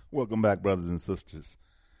 Welcome back, brothers and sisters.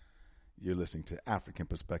 You're listening to African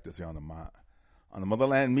Perspectives here on the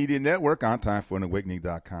Motherland Media Network on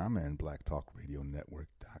timeforanawakening.com and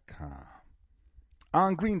blacktalkradionetwork.com.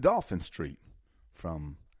 On Green Dolphin Street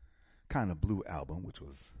from Kinda Blue album, which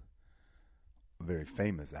was a very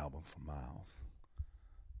famous album for Miles.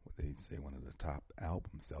 They'd say one of the top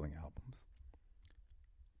selling albums.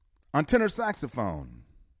 On tenor saxophone,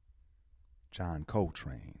 John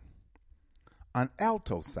Coltrane. On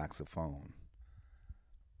alto saxophone,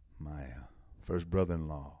 my first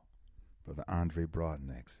brother-in-law, Brother Andre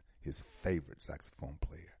Broadnex, his favorite saxophone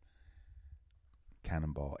player,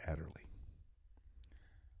 Cannonball Adderley.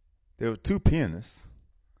 There were two pianists.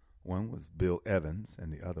 One was Bill Evans,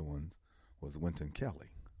 and the other one was Wynton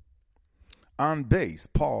Kelly. On bass,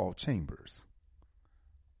 Paul Chambers.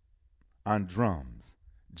 On drums,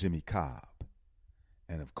 Jimmy Cobb.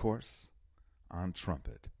 And of course, on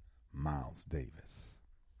trumpet, Miles Davis.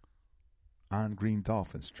 On Green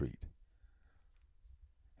Dolphin Street.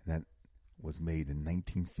 And that was made in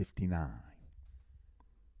 1959.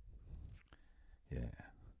 Yeah.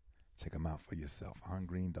 Check them out for yourself. On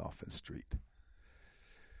Green Dolphin Street.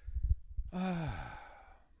 Ah,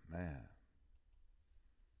 man.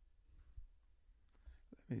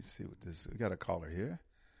 Let me see what this. We got a caller here.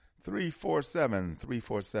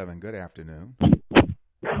 347. Good afternoon.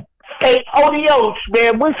 Hey, Odios,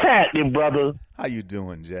 man, what's happening, brother? How you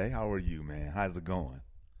doing, Jay? How are you, man? How's it going?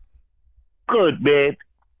 Good, man.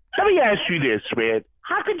 Let me ask you this, man.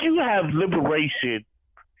 How could you have liberation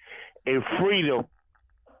and freedom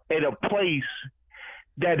in a place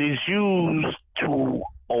that is used to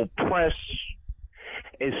oppress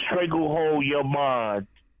and stranglehold your mind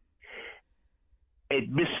and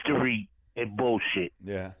mystery and bullshit?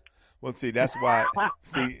 Yeah. Well, see, that's why.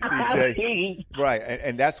 see, Jay, right,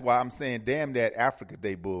 and that's why I'm saying, damn that Africa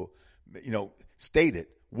Day bull. Stated.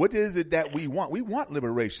 What is it that we want? We want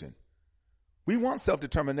liberation. We want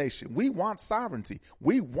self-determination. We want sovereignty.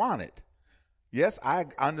 We want it. Yes, I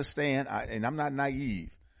understand, and I'm not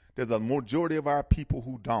naive. There's a majority of our people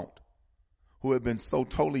who don't, who have been so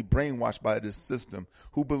totally brainwashed by this system,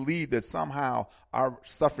 who believe that somehow our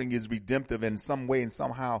suffering is redemptive in some way, and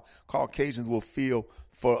somehow Caucasians will feel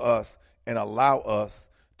for us and allow us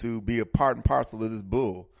to be a part and parcel of this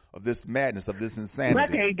bull, of this madness, of this insanity. I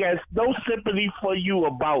can't get no sympathy for you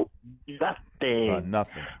about nothing.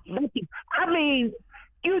 Nothing. I mean,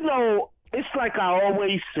 it's like I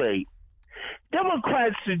always say,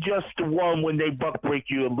 Democrats are just the one when they buck break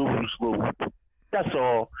you and lose. That's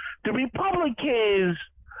all. The Republicans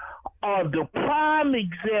are the prime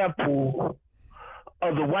example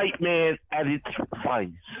of the white man at its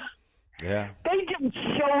finest. Yeah. They just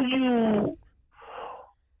show you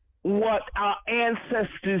what our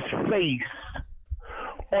ancestors face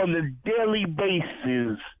on a daily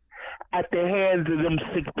basis at the hands of them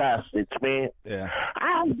sick bastards, man. Yeah.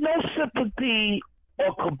 I have no sympathy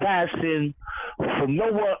or compassion for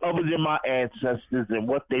no one other than my ancestors and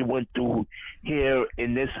what they went through here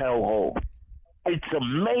in this hellhole. It's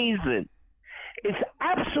amazing. It's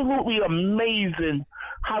absolutely amazing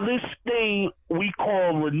how this thing we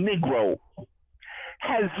call a Negro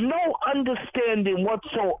has no understanding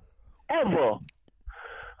whatsoever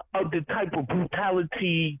of the type of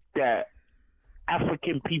brutality that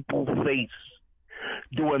African people face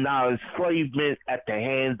during our enslavement at the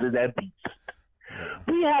hands of that beast.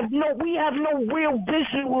 We have no real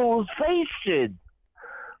visualization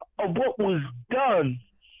of what was done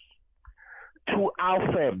to our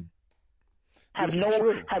family. Have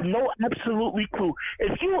no absolutely clue.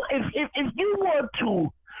 If you were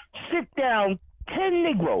to sit down 10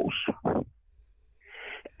 Negroes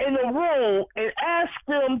in a room and ask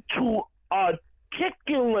them to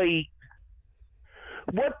articulate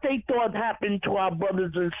what they thought happened to our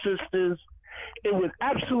brothers and sisters, it would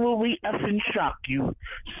absolutely effing shock you,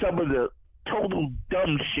 some of the total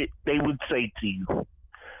dumb shit they would say to you.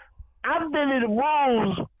 I've been in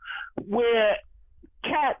rooms where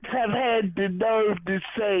cats have had the nerve to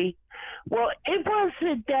say, well, it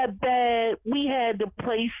wasn't that bad. We had a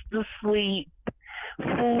place to sleep,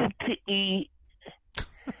 food to eat,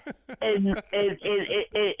 and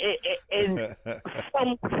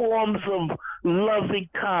some forms of loving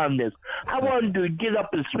kindness. I wanted to get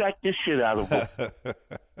up and smack the shit out of them.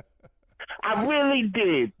 I really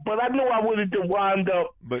did, but I knew I would have wound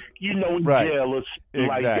up, in jail or something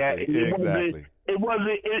like that. Exactly.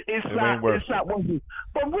 It's not worth it.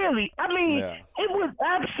 But really, I mean, It would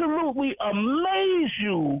absolutely amaze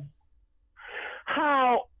you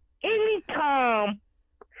how anytime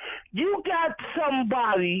you got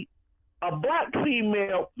somebody, a black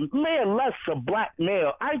female, man, less a black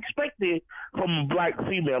male. I expect it from a black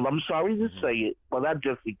female. I'm sorry to say it, but I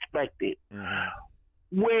just expect it.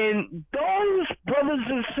 When those brothers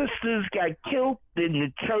and sisters got killed in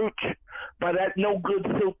the church by that no good,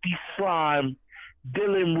 filthy slime,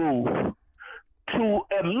 Dylan Roof, to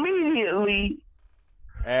immediately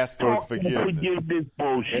ask for forgiveness. Forgive this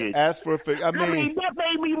bullshit. Ask for forgiveness. I mean, that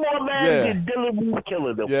made me more mad than Dylan Roof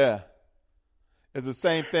killing them. Yeah. It's the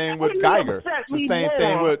same thing with Geiger. It's the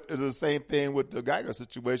same thing with the Geiger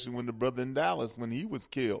situation when the brother in Dallas, when he was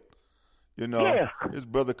killed. You know, his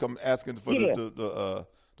brother come asking for the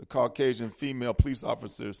Caucasian female police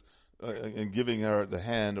officers and giving her the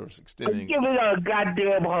hand or extending. Giving her a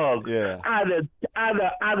goddamn hug. Yeah. I'd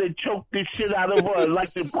have choked the shit out of her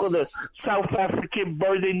like to put a South African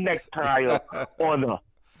burning necktie on her.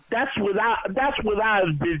 That's what I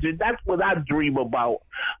envision. That's what I dream about.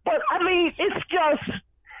 But I mean, it's just,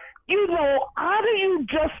 you know, how do you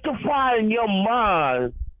justify in your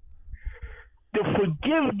mind the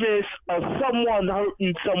forgiveness of someone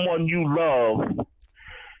hurting someone you love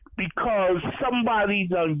because somebody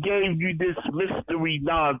done gave you this mystery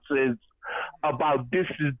nonsense about this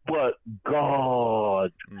is what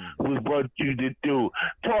God would want you to do.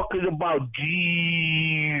 Talking about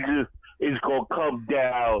Jesus is going to come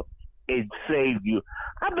down and save you.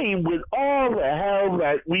 I mean, with all the hell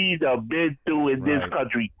that we've been through in this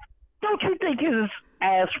country, don't you think his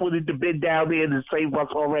ass would have been down there to save us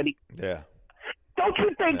already? Yeah. Don't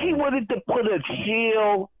you think he wanted to put a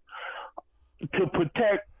shield to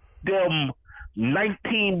protect them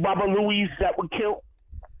 19 Baba Louis that were killed?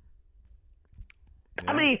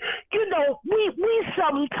 Yeah. I mean, you know, we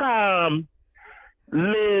sometimes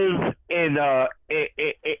live in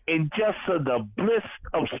just the bliss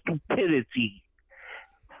of stupidity,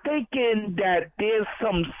 thinking that there's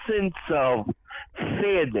some sense of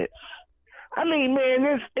fairness. I mean,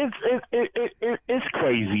 man, it's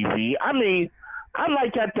crazy, V. I mean, I'm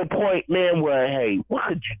like at the point, man, where hey, what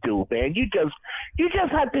could you do, man? You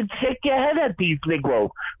just have to shake your head at these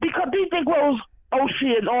Negroes because these Negroes,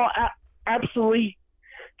 Oshi and all, absolutely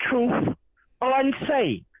truth, are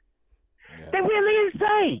insane. Yeah. They really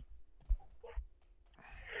insane.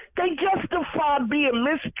 They justify being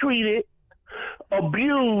mistreated,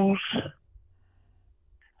 abused,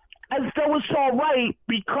 as though it's all right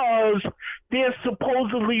because there's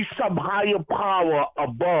supposedly some higher power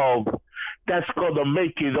above that's going to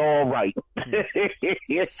make it all right. And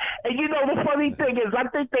you know, the funny thing is, I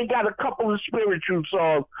think they got a couple of spiritual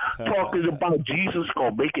songs talking about Jesus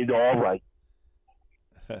going to make it all right.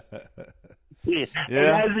 Yeah,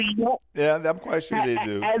 I'm quite sure they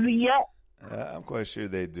do. I'm quite sure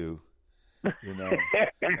they do. You know,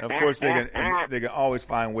 and of course they can always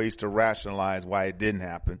find ways to rationalize why it didn't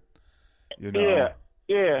happen. You know,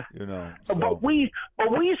 yeah. You know, so. But we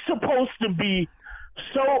supposed to be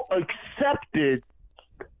so accepted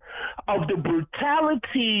of the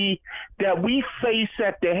brutality that we face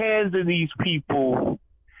at the hands of these people,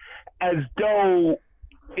 as though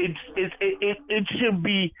it should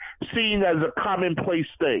be seen as a commonplace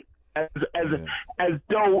thing, as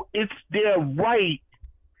though it's their right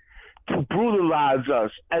to brutalize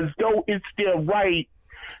us, as though it's their right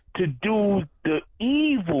to do the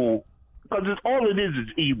evil, because all it is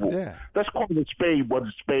evil. Yeah. Let's call it a spade what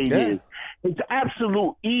a spade is. It's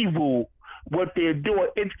absolute evil what they're doing.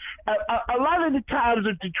 It's a lot of the times,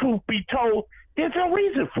 if the truth be told, there's no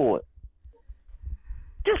reason for it.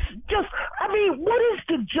 Just, I mean, what is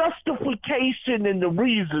the justification and the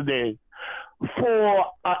reasoning for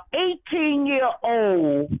an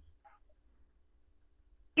 18-year-old?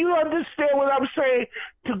 You understand what I'm saying?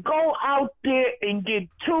 To go out there and get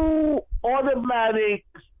 2 automatic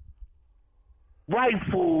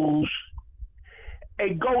rifles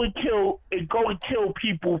and go and kill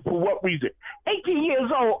people for what reason? 18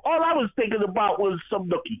 years old. All I was thinking about was some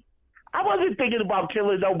nookie. I wasn't thinking about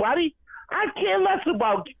killing nobody. I care less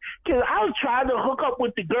about killing. I was trying to hook up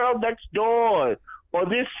with the girl next door, or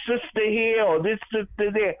this sister here, or this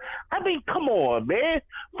sister there. I mean, come on, man.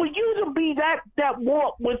 For you to be that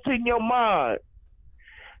warped within your mind,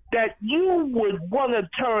 that you would want to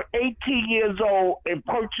turn 18 years old and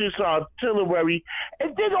purchase artillery,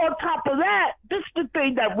 and then on top of that, this is the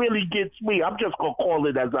thing that really gets me. I'm just going to call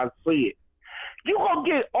it as I see it. You're going to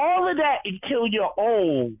get all of that and kill your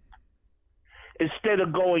own instead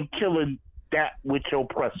of going killing that which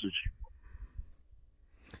oppresses you.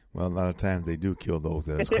 Well, a lot of times they do kill those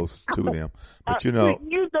that are closest to them. But you know what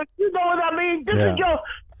I mean? This is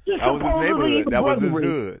that was his neighborhood. That was his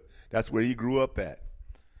hood. That's where he grew up at.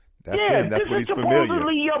 That's him. That's what he's familiar.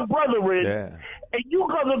 Supposedly your brethren, and you're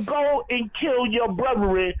gonna go and kill your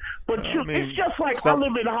brethren, but it's just like I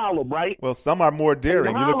live in Harlem, right? Well, some are more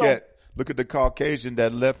daring. You look at the Caucasian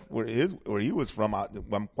that left where he was from.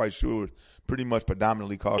 I'm quite sure pretty much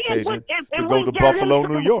predominantly Caucasian to go to Buffalo,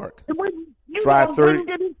 New York. Drive 30.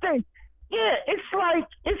 Yeah, it's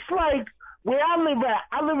like where I live at.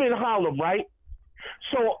 I live in Harlem, right?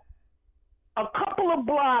 So a couple of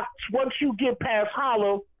blocks once you get past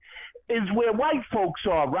Harlem is where white folks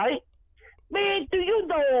are, right? Man, do you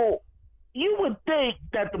know, you would think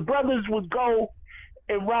that the brothers would go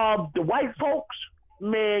and rob the white folks?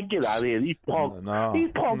 Man, get out of here. These punks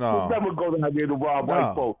will never go down there to rob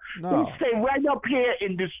white folks. They stay right up here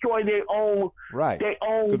and destroy their own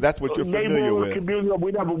because that's what you're familiar with. Community or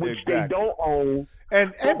whatever, which they don't own.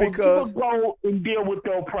 And because go and deal with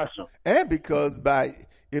the oppressor. And because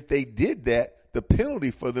if they did that, the penalty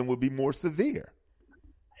for them would be more severe.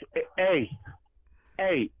 Hey,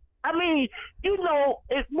 I mean, you know,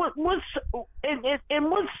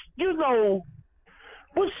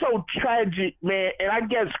 what's so tragic, man, and I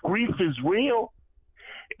guess grief is real,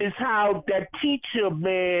 is how that teacher,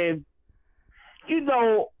 man, you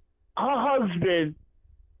know, her husband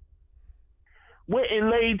went and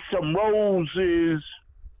laid some roses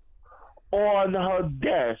on her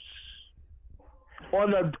desk,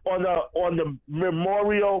 on the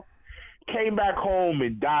memorial, came back home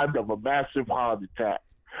and died of a massive heart attack.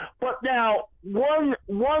 But now, one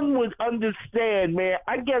would understand, man,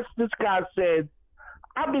 I guess this guy said,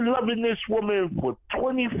 I've been loving this woman for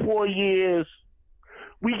 24 years.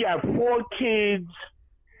 We got 4 kids.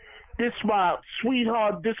 This is my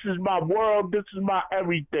sweetheart. This is my world. This is my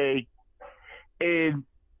everything. And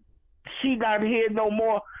she not here no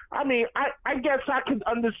more. I mean, I guess I can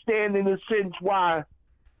understand in a sense why,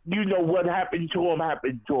 you know, what happened to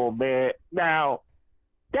him, man. Now,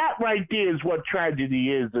 that right there is what tragedy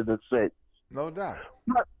is in a sense. No doubt.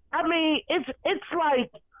 But, I mean, it's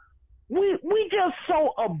like we just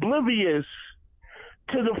so oblivious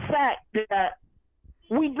to the fact that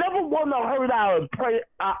we never want to hurt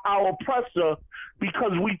our oppressor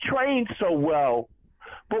because we train so well,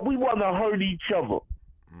 but we want to hurt each other.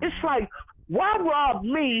 It's like, why rob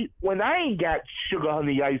me when I ain't got sugar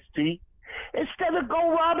honey iced tea instead of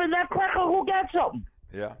go robbing that cracker who got something?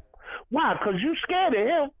 Yeah. Why? Because you scared of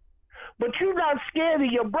him, but you're not scared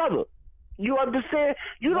of your brother. You understand?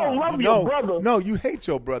 You don't love your brother. No, you hate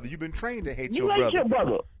your brother. You've been trained to hate your brother. You hate your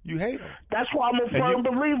brother. You hate him. That's why I'm a firm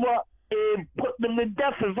believer in putting them to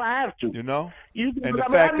death if I have to. You know?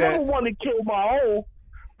 I never want to kill my own.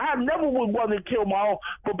 I never would want to kill my own.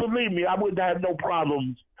 But believe me, I would have no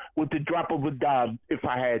problems with the drop of a dime if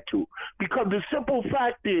I had to. Because the simple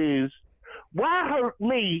fact is, why hurt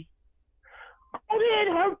me? Go ahead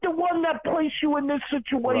and hurt the one that placed you in this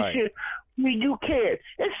situation where you can't.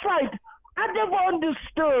 It's like, I never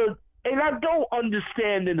understood, and I don't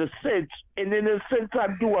understand in a sense, and in a sense I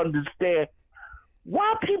do understand,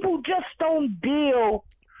 why people just don't deal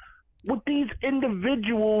with these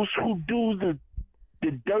individuals who do the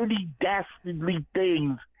dirty, dastardly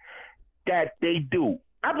things that they do.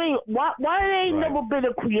 I mean, why there ain't never been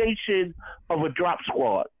a creation of a drop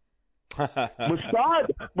squad?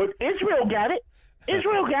 But Israel got it.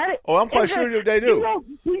 Oh, I'm quite sure they do.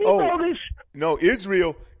 You know this. No,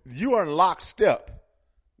 Israel, you are in lockstep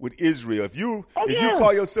with Israel. If you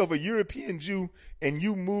call yourself a European Jew and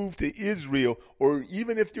you move to Israel, or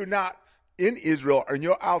even if you're not in Israel and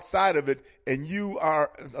you're outside of it and you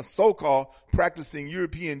are a so-called practicing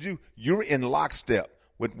European Jew, you're in lockstep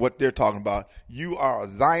with what they're talking about. You are a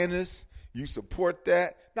Zionist. You support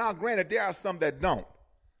that. Now, granted, there are some that don't.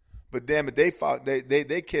 But damn it,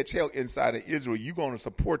 they catch hell inside of Israel. You're going to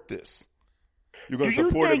support this. You're going to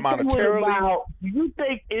support it monetarily. Do you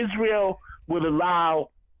think Israel would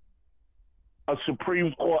allow a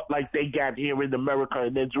Supreme Court like they got here in America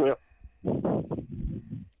and Israel?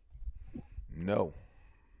 No.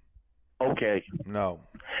 Okay. No.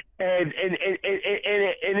 And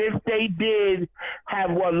if they did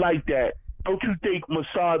have one like that, don't you think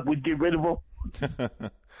Mossad would get rid of them?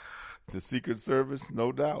 The Secret Service,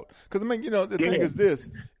 no doubt. Because, I mean, you know, the thing is this,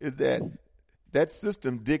 is that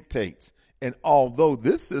system dictates. And although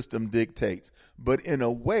this system dictates, but in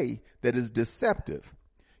a way that is deceptive,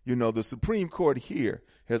 you know, the Supreme Court here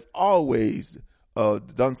has always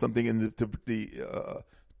done something in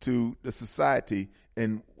to the society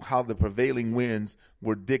and how the prevailing winds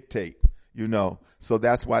will dictate, you know. So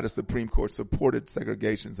that's why the Supreme Court supported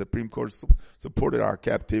segregation. Supreme Court supported our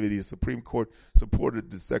captivity. The Supreme Court supported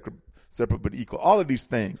the separate but equal. All of these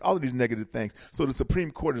things, all of these negative things. So the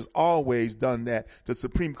Supreme Court has always done that. The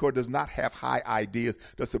Supreme Court does not have high ideas.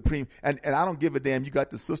 The Supreme, and I don't give a damn. You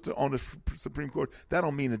got the sister on the Supreme Court. That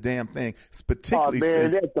don't mean a damn thing. Particularly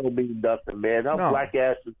man, since, that don't mean nothing, man. I'm black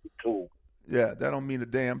ass is the tool. Yeah, that don't mean a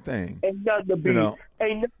damn thing. Ain't nothing to be. You know,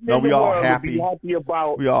 ain't nothing no, in we the all world happy. To be happy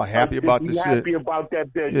about. We all happy about this shit. Happy about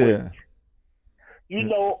that bitch. Yeah. You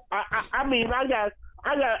know, I mean, I got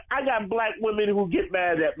black women who get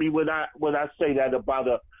mad at me when I say that about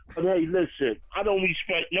her. But hey, listen, I don't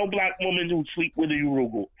respect no black woman who sleep with a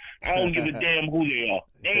Urugu. I don't give a damn who they are.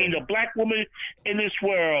 There ain't a black woman in this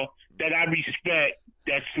world that I respect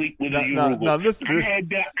that sleep with a Urugu. Now listen.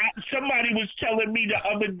 Somebody was telling me the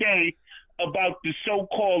other day about the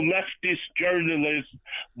so-called leftist journalist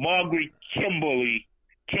Margaret Kimball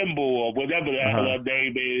or whatever the hell her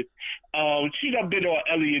name is. She done been on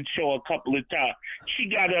Elliot's show a couple of times. She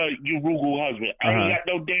got a Urugu husband. I ain't got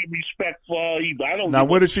no damn respect for her either. I don't. Now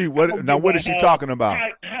what is she? What is she talking about?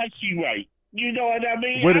 How she right? You know what I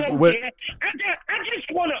mean? What, I don't care. I just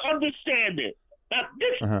want to understand it.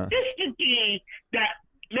 This is the thing that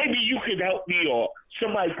maybe you could help me or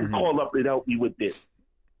somebody could call up and help me with this.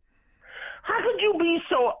 How could you be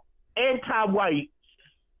so anti-white,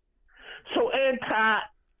 so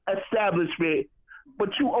anti-establishment, but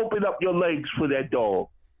you open up your legs for that dog?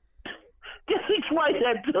 Just explain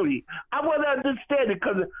that to me. I want to understand it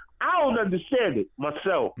because I don't understand it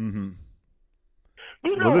myself. Mm-hmm.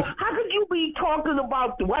 You know, how could you be talking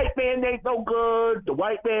about the white man ain't no good, the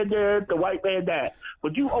white man this, the white man that,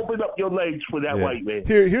 but you open up your legs for that white man?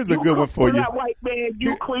 Here's a good one for you. That white man,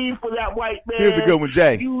 you clean for that white man. Here's a good one,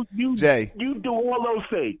 Jay. Jay, you do all those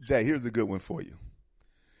things. Jay, here's a good one for you.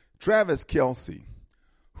 Travis Kelce,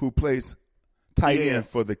 who plays tight end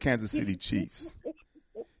for the Kansas City Chiefs,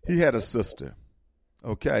 he had a sister,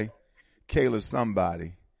 okay, Kayla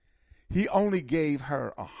somebody. He only gave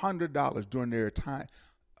her $100 during their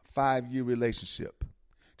 5-year relationship.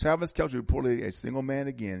 Travis Kelce reportedly a single man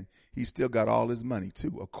again. He still got all his money,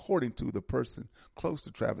 too, according to the person close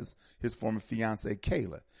to Travis, his former fiancée,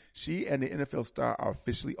 Kayla. She and the NFL star are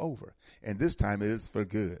officially over, and this time it is for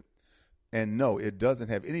good. And no, it doesn't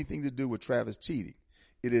have anything to do with Travis cheating.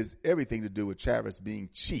 It is everything to do with Travis being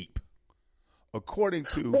cheap. According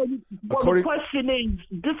to... the question is,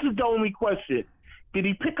 this is the only question. Did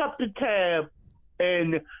he pick up the tab?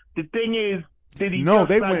 And the thing is, did he give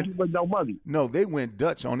no money? No, they went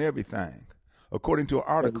Dutch on everything. According to an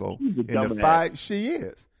article in the 5, she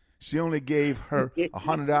is. She only gave her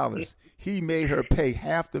 $100. He made her pay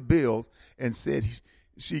half the bills and said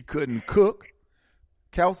she couldn't cook.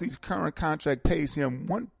 Kelsey's current contract pays him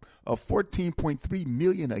 $14.3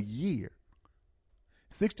 million a year,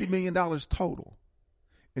 $60 million total.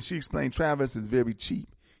 And she explained Travis is very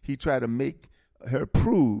cheap. He tried to make her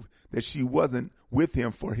prove that she wasn't with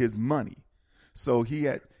him for his money. So he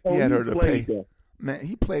had her to pay. That. Man,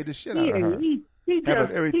 he played the shit out of her. He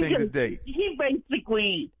everything to date. He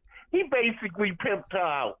basically pimped her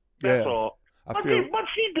out. That's all. But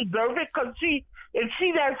she deserved it because if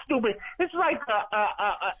she that stupid, it's like a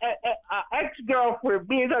ex-girlfriend.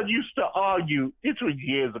 Me and her used to argue. This was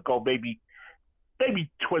years ago, maybe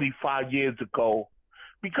 25 years ago,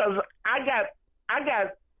 because I got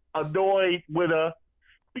annoyed with her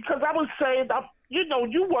because I was saying,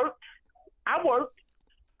 you worked, I worked.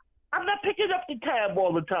 I'm not picking up the tab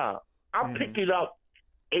all the time. I'm picking up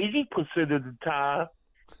 80% of the time.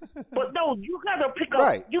 But no, you gotta pick up.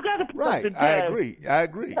 Right. You gotta pick up the tab. I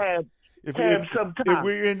agree. Tab if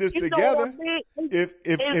we're in this together, I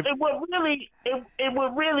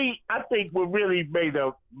think what really made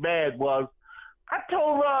her mad was I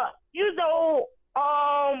told her,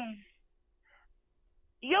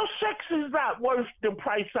 your sex is not worth the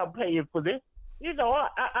price I'm paying for this. I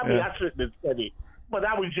mean, I shouldn't have said it, but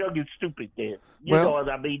I was young and stupid then. You know what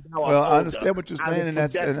I mean? Now I understand what you're saying, and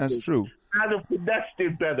that's true. I'd have finessed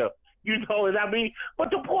it better. You know what I mean?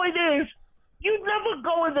 But the point is, you never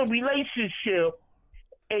go in a relationship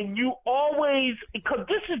and you always, because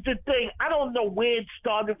this is the thing, I don't know where it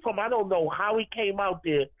started from. I don't know how it came out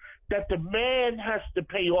there, that the man has to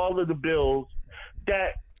pay all of the bills,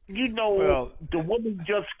 that, the woman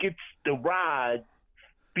just gets the ride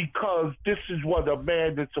because this is what a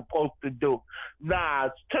man is supposed to do. Nah,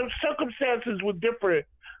 circumstances were different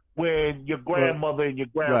when your grandmother and your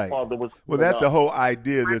grandfather was. Well, that's the whole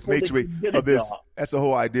idea of this That's the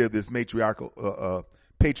whole idea of this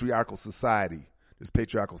patriarchal society. This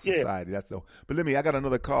patriarchal society. That's so. But I got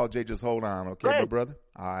another call, Jay. Just hold on, okay, my brother.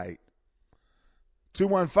 All right.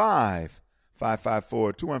 215-554.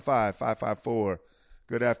 215-554.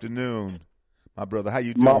 Good afternoon. My brother, how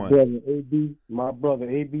you doing? My brother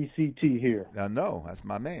ABCT here. I know, that's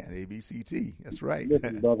my man, ABCT. That's right.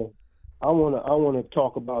 Listen, brother, I wanna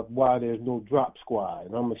talk about why there's no drop squad,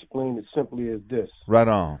 and I'm gonna explain it simply as this. Right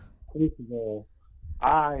on. First of all,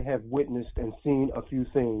 I have witnessed and seen a few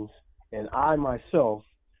things, and I myself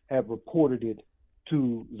have reported it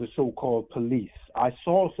to the so-called police. I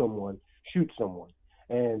saw someone shoot someone,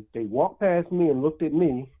 and they walked past me and looked at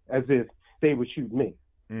me as if they would shoot me.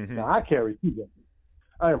 Mm-hmm. Now, I carry 2 weapons.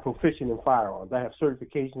 I am proficient in firearms. I have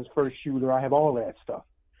certifications, first shooter. I have all that stuff.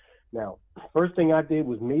 Now, first thing I did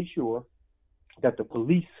was make sure that the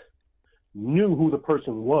police knew who the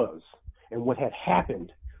person was and what had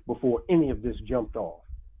happened before any of this jumped off.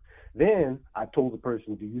 Then I told the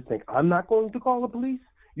person, do you think I'm not going to call the police?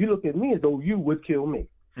 You look at me as though you would kill me.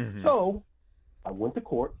 Mm-hmm. So I went to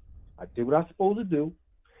court. I did what I was supposed to do.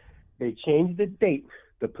 They changed the date.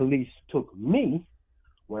 The police took me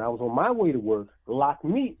when I was on my way to work, locked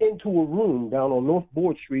me into a room down on North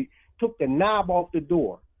Board Street, took the knob off the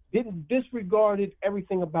door, disregarded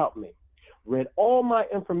everything about me, read all my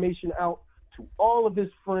information out to all of his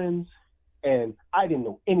friends, and I didn't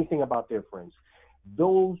know anything about their friends.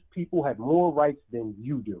 Those people had more rights than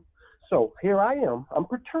you do. So here I am. I'm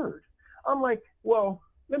perturbed. I'm like, well,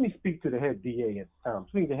 let me speak to the head DA at the time.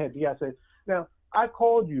 Speaking to the head DA, I said, now, I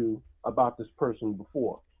called you about this person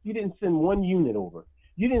before. You didn't send one unit over.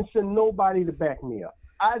 You didn't send nobody to back me up.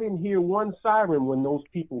 I didn't hear one siren when those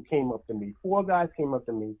people came up to me. 4 guys came up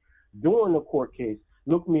to me during the court case,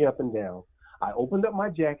 looked me up and down. I opened up my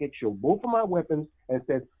jacket, showed both of my weapons, and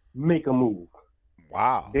said, make a move.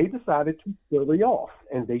 Wow. They decided to scurry off,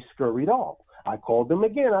 and they scurried off. I called them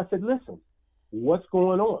again. I said, listen, what's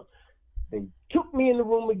going on? They took me in the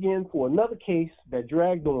room again for another case that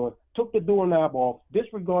dragged on, took the doorknob off,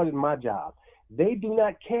 disregarded my job. They do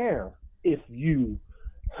not care if you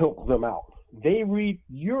help them out. They read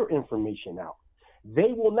your information out.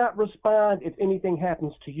 They will not respond if anything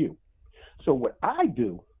happens to you. So what I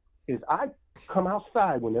do is I come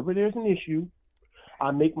outside whenever there's an issue.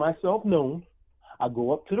 I make myself known. I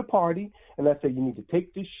go up to the party, and I say, you need to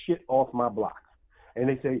take this shit off my block. And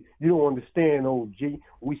they say, you don't understand, OG,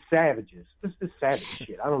 we savages. This is savage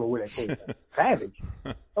shit. I don't know where that came from. Savage?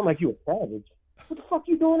 I'm like, you a savage? What the fuck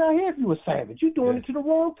you doing out here if you a savage? You're doing it to the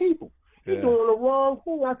wrong people. You're doing the wrong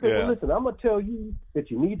thing. I said, well, listen, I'm going to tell you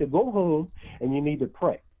that you need to go home and you need to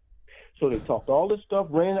pray. So they talked all this stuff,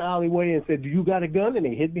 ran the alleyway and said, do you got a gun? And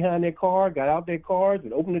they hid behind their car, got out their cars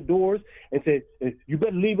and opened the doors and said, you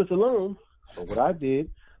better leave us alone. So what I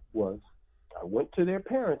did was I went to their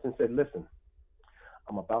parents and said, listen,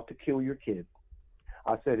 I'm about to kill your kid.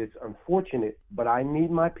 I said, it's unfortunate, but I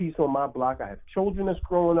need my piece on my block. I have children that's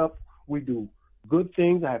growing up. We do good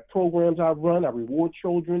things. I have programs I run. I reward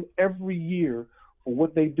children every year for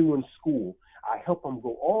what they do in school. I help them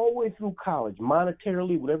go all the way through college,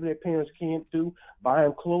 monetarily, whatever their parents can't do, buy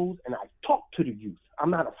them clothes, and I talk to the youth. I'm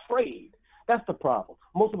not afraid. That's the problem.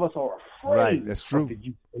 Most of us are afraid. Right, that's true.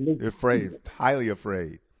 They're afraid, highly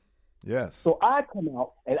afraid. Yes. So I come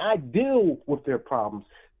out and I deal with their problems.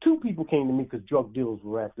 2 people came to me because drug dealers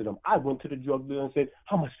were after them. I went to the drug dealer and said,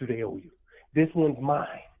 how much do they owe you? This one's mine.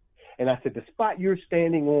 And I said, the spot you're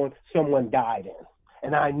standing on, someone died in.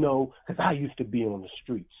 And I know because I used to be on the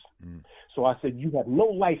streets. Mm. So I said, you have no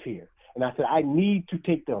life here. And I said, I need to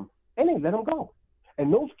take them. And they let them go.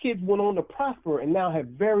 And those kids went on to prosper and now have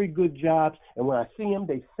very good jobs. And when I see them,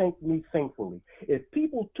 they thank me thankfully. If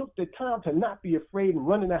people took the time to not be afraid and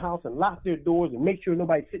run in the house and lock their doors and make sure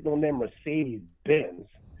nobody's sitting on their Mercedes-Benz,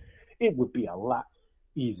 it would be a lot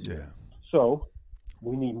easier. Yeah. So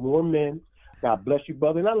we need more men. God bless you,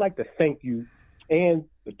 brother. And I'd like to thank you and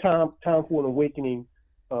the Time for an Awakening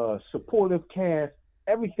supportive cast,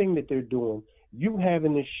 everything that they're doing. You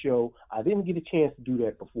having this show, I didn't get a chance to do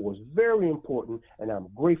that before. It's very important, and I'm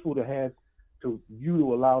grateful to you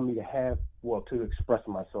to allow me to express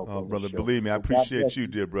myself. Oh, brother, believe me, I appreciate you,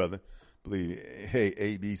 dear brother. Believe me. Hey,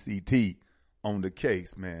 ABCT on the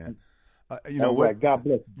case, man. You know what? God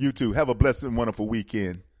bless you. You too. Have a blessed and wonderful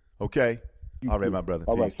weekend. Okay? All right, my brother.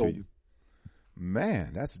 Peace to you.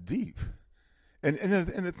 Man, that's deep. And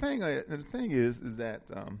the thing is that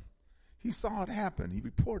he saw it happen. He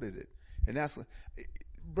reported it. And that's,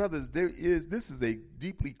 brothers, this is a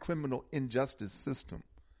deeply criminal injustice system.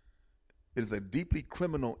 It is a deeply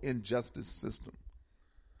criminal injustice system.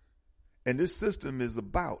 And this system is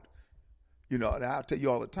about, and I'll tell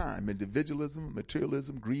you all the time, individualism,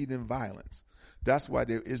 materialism, greed, and violence. That's why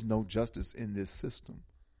there is no justice in this system.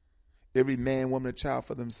 Every man, woman, and child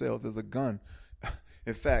for themselves is a gun.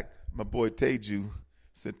 In fact, my boy Teju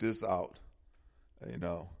sent this out. It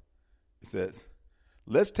says,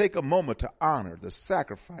 Let's take a moment to honor the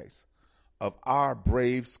sacrifice of our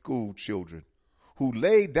brave school children who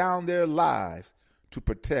laid down their lives to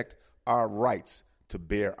protect our rights to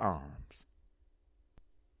bear arms.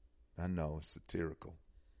 I know it's satirical,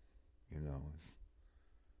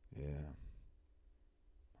 yeah.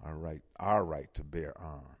 Our right to bear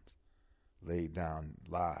arms, laid down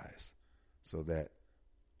lives so that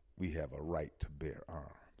we have a right to bear arms.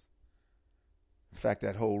 In fact,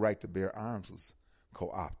 that whole right to bear arms was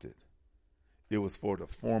co-opted. It was for to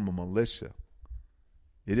form a militia.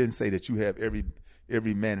 It didn't say that you have every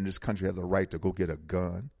man in this country has a right to go get a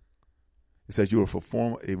gun. It says you were to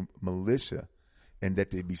form a militia and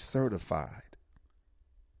that they be certified,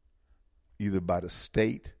 either by the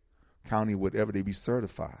state, county, whatever, they be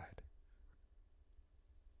certified.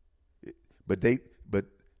 But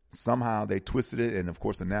somehow they twisted it, and of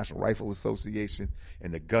course the National Rifle Association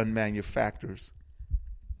and the gun manufacturers.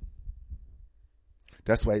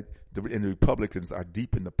 That's why the Republicans are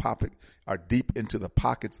deep into the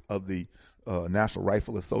pockets of the National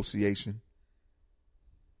Rifle Association.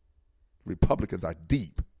 Republicans are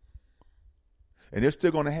deep. And they're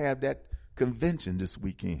still going to have that convention this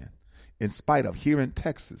weekend, in spite of here in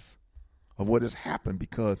Texas, of what has happened,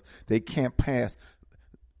 because they can't pass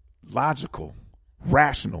logical,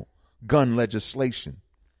 rational gun legislation.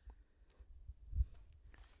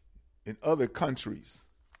 In other countries,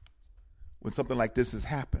 when something like this has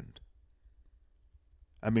happened,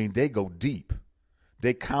 they go deep.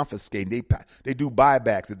 They confiscate. They do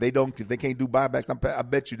buybacks. If they can't do buybacks, I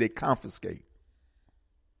bet you they confiscate.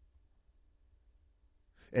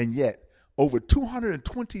 And yet, over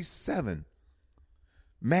 227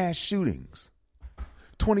 mass shootings,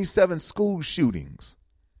 27 school shootings,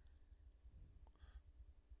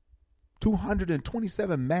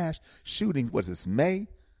 227 mass shootings. What's this, May?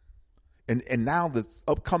 And now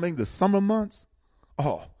the summer months.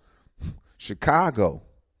 Oh, Chicago.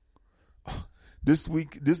 This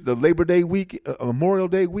week, this is the Labor Day week, Memorial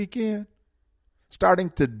Day weekend. Starting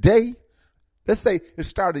today, let's say it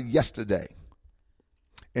started yesterday,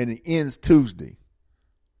 and it ends Tuesday,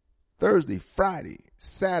 Thursday, Friday,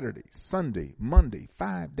 Saturday, Sunday, Monday,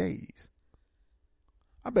 5 days.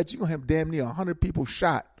 I bet you're going to have damn near 100 people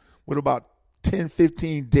shot with about 10,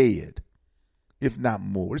 15 dead, if not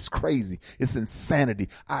more. It's crazy. It's insanity.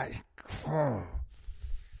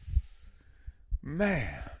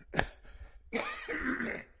 Man.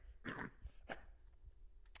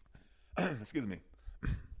 Excuse me.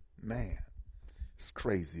 Man. It's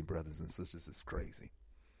crazy, brothers and sisters. It's crazy.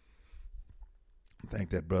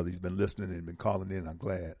 Thank that brother. He's been listening and been calling in. I'm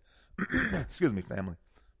glad. Excuse me, family.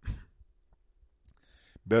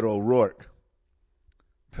 Beto O'Rourke.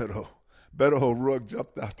 Beto O'Rourke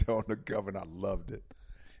jumped out there on the governor. I loved it.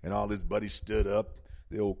 And all his buddies stood up.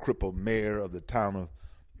 The old crippled mayor of the town of,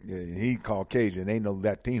 he Caucasian. Ain't no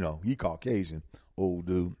Latino. He Caucasian, old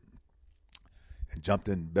dude. And jumped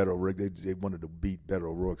in Beto O'Rourke. They wanted to beat Beto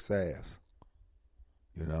O'Rourke's ass.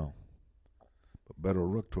 But Beto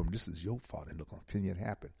O'Rourke told him, this is your fault, and it'll continue to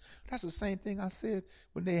happen. That's the same thing I said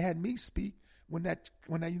when they had me speak when that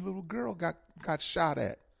little girl got shot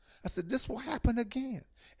at. I said, this will happen again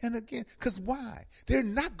and again. Because why? They're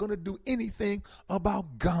not going to do anything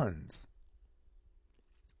about guns.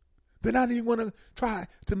 They're not even going to try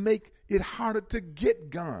to make it harder to get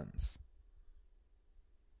guns.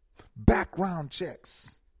 Background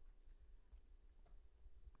checks.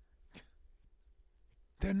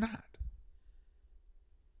 They're not.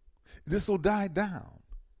 This will die down.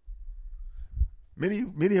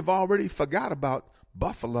 Many have already forgot about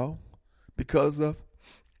Buffalo because of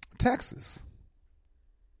Texas.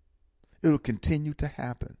 It'll continue to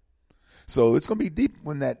happen. So it's going to be deep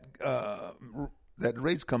when that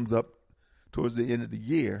race comes up towards the end of the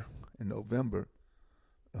year in November,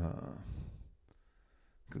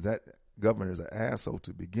 because that governor is an asshole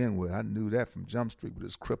to begin with. I knew that from Jump Street with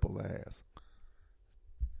his crippled ass.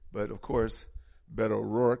 But of course, Beto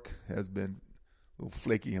O'Rourke has been a little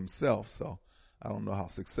flaky himself, so I don't know how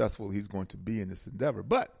successful he's going to be in this endeavor,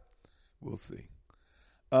 but we'll see.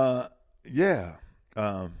 The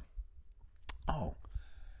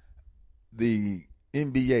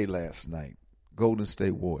NBA last night, Golden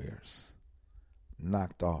State Warriors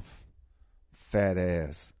knocked off fat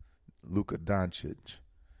ass Luka Doncic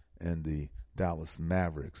and the Dallas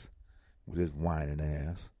Mavericks with his whining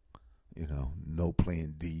ass, no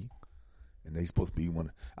playing D. And they supposed to be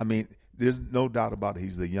one. There's no doubt about it.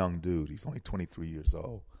 He's a young dude. He's only 23 years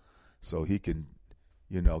old. So he can,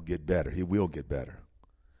 get better. He will get better.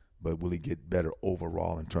 But will he get better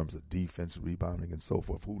overall in terms of defense, rebounding, and so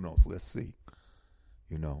forth? Who knows? Let's see.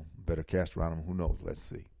 Better cast around him. Who knows? Let's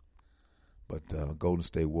see. But Golden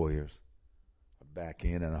State Warriors are back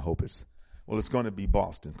in, and I hope it's going to be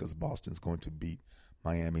Boston, because Boston's going to beat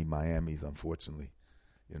Miami. Miami's, unfortunately,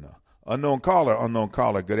 Unknown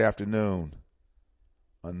caller, good afternoon.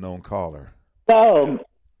 Unknown caller. So,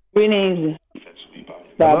 greetings,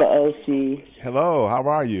 Brother Oshi. Hello, how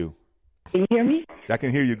are you? Can you hear me? I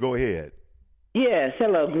can hear you. Go ahead. Yes,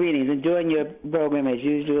 hello, greetings. Enjoying your program as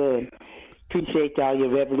usual, and appreciate all your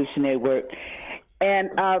revolutionary work. And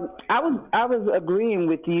I was agreeing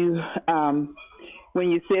with you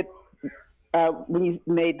when you said when you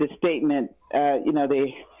made the statement.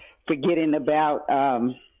 They forgetting about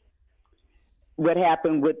what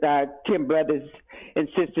happened with our 10 brothers and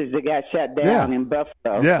sisters that got shot down in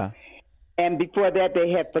Buffalo. Yeah. And before that,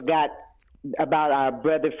 they had forgot about our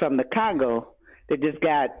brother from the Congo that just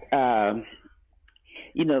got, the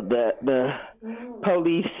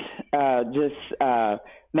police just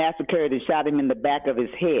massacred and shot him in the back of his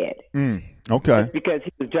head. Okay. Just because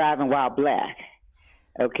he was driving while black.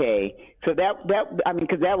 Okay. So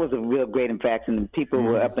because that was a real great infraction, and people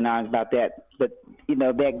were up in arms about that. But,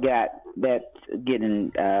 that's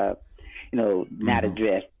getting, not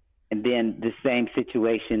addressed. And then the same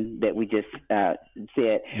situation that we just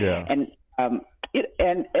said. Yeah. And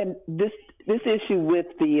and this issue with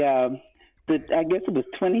the I guess it was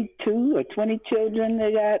 22 or 20 children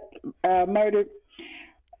that got murdered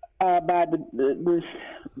by this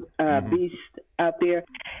beast out there.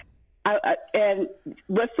 And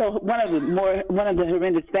one of the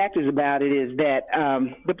horrendous factors about it is that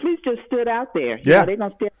the police just stood out there. Yeah. They're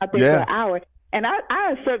gonna stand out there for an hour. And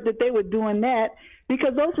I assert that they were doing that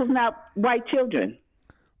because those was not white children.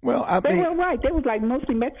 Well, they weren't white. They was like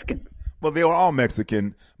mostly Mexican. Well, they were all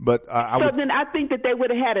Mexican, but then I think that they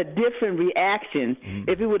would have had a different reaction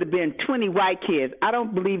if it would have been 20 white kids. I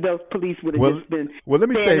don't believe those police would have just been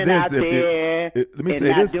standing out there and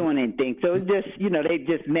not doing anything. So it's just, they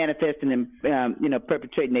just manifesting and,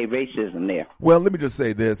 perpetrating their racism there. Well, let me just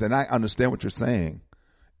say this, and I understand what you're saying,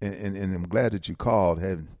 and I'm glad that you called,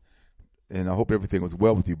 and I hope everything was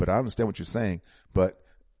well with you, but I understand what you're saying. But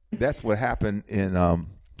that's what happened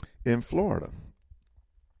in Florida.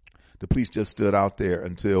 The police just stood out there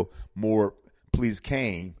until more police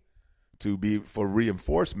came for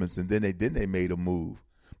reinforcements, and then they made a move.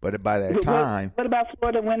 But by that time, what about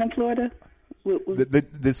Florida? When in Florida?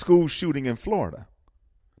 The school shooting in Florida.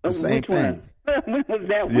 The same thing. When was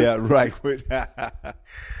that one? Yeah, right. What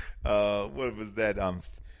was that?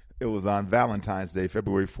 It was on Valentine's Day,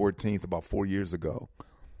 February 14th, about 4 years ago.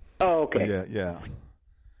 Oh, okay. Yeah.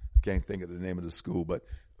 I can't think of the name of the school, but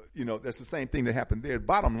that's the same thing that happened there.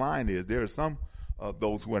 Bottom line is there are some of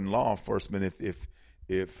those who are in law enforcement. If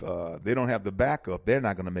they don't have the backup, they're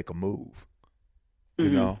not going to make a move.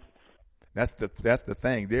 That's the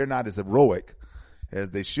thing. They're not as heroic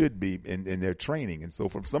as they should be in their training, and so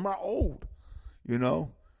from some are old.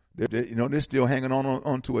 They're still hanging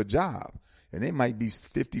on to a job, and they might be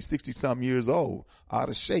 50, 60 something years old, out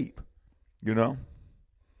of shape.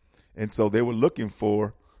 And so they were looking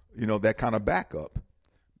for that kind of backup.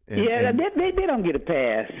 They don't get a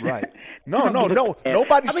pass. Right. No.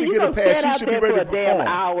 Nobody should get a pass. She should be ready to perform. Damn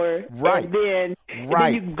hour. Right. And then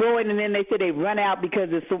you go in, and then they say they run out because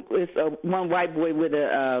it's one white boy with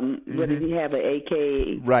a what did he have, an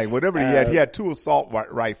AK? Right. Whatever he had. He had 2 assault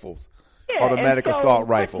rifles. Yeah, automatic assault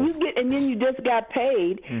rifles. And then you just got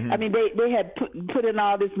paid. I mean, they had put in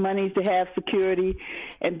all this money to have security,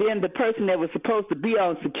 and then the person that was supposed to be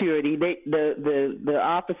on security, the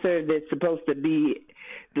officer that's supposed to be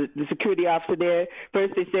the security officer there,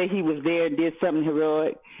 first they said he was there and did something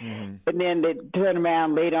heroic, and then they turned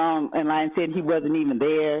around later on in line and said he wasn't even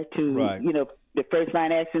there to, the first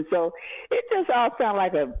line action. So it just all sounds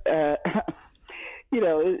like a,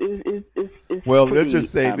 it's well, pretty, let's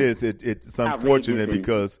just say this. It's unfortunate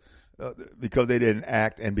because they didn't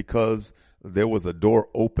act, and because there was a door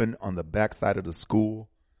open on the backside of the school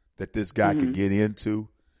that this guy could get into.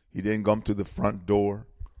 He didn't come to the front door.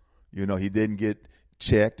 He didn't get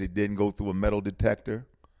checked. It didn't go through a metal detector.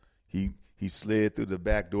 He slid through the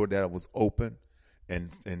back door that was open,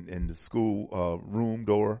 and the school room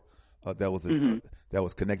door that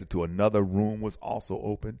was connected to another room was also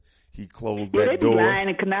open. He closed that door. They be lying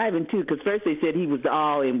and conniving too, because first they said he was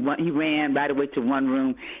all in one. He ran right away to one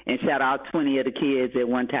room and shot all 20 of the kids at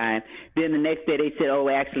one time. Then the next day they said, oh,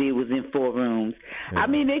 actually it was in 4 rooms. Yeah. I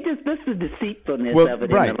mean, this is deceitfulness of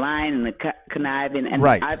it, and the lying and the conniving, and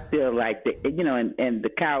I feel like and the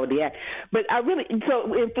cowardly act. But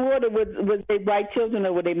so in Florida, was they white children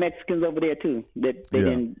or were they Mexicans over there too that they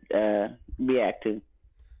didn't react to?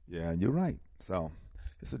 Yeah, you're right. So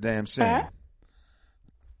it's a damn shame.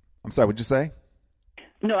 I'm sorry, what'd you say?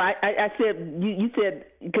 No, I said you said,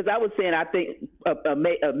 because I was saying I think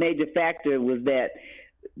a major factor was that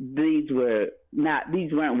these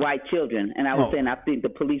weren't white children, and I was saying I think the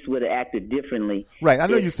police would have acted differently. Right. I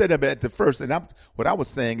know you said that at the first, and what I was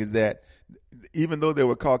saying is that even though there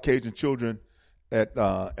were Caucasian children at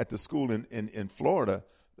the school in Florida,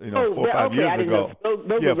 4 or 5 years ago.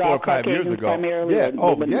 Those 4 or 5 years ago. Primarily, yeah,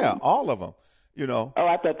 all of them. Oh,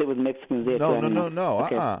 I thought there was Mexicans there. No.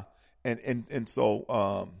 Okay. And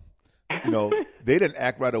so they didn't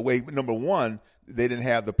act right away. Number one, they didn't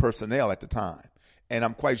have the personnel at the time, and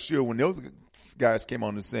I'm quite sure when those guys came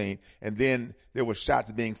on the scene, and then there were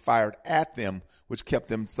shots being fired at them, which kept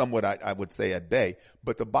them somewhat, I would say, at bay.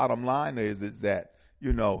 But the bottom line is that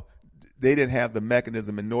they didn't have the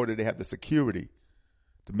mechanism, and nor did they have the security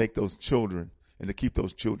to make those children and to keep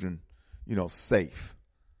those children, safe.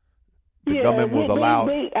 The government was allowed.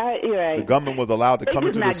 Right. The government was allowed to come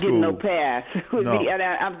into the school. They just not getting no pass. No. And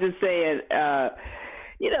I'm just saying,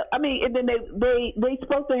 and then they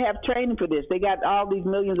supposed to have training for this. They got all these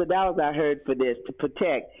millions of dollars, I heard, for this to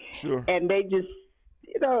protect. Sure. And they just,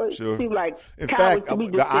 it seemed like in cowards fact, to be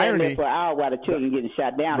just the standing irony there for an hour while the children getting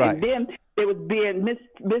shot down. Right. And then they was being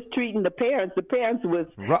mistreating the parents. The parents was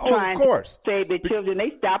of trying course. to save their children.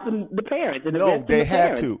 They stopping the parents. And no, they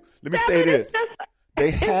had parents. to. Let me say this.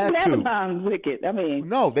 They had to. Wicked. I mean,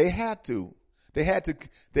 no, they had to. They had to.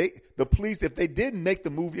 The police, if they didn't make the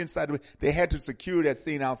movie inside, they had to secure that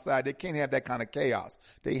scene outside. They can't have that kind of chaos.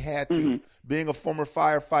 They had to. Mm-hmm. Being a former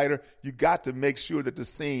firefighter, you got to make sure that the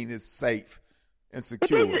scene is safe and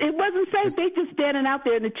secure. But it wasn't safe. They just standing out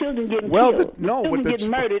there and the children getting killed. The children getting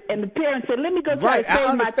murdered, and the parents said, "Let me go try to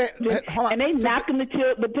save my children." And they knocking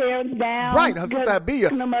the parents down. Right, Sister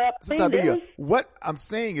Abia. Up. What I'm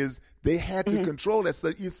saying is they had to control that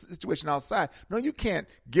situation outside. No, you can't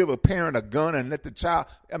give a parent a gun and let the child.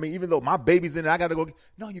 I mean, even though my baby's in it, I got to go.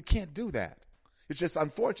 No, you can't do that. It's just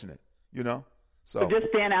unfortunate, So just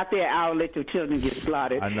stand out there, I'll let your children get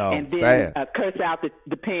slaughtered. I know. And then curse out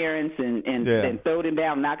the parents and throw them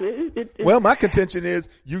down, knock it. Well, my contention is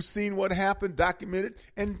you've seen what happened, documented,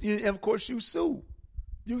 and of course you sue.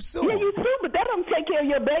 You sue. Yeah, you sue, but that don't take care of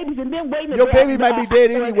your babies, and then waiting. Your baby might be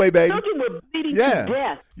dead anyway, baby. Children were bleeding to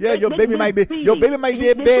death. Yeah, your baby might be dead. Your baby might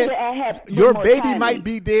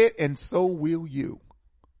be dead, and so will you.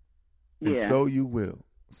 And so you will.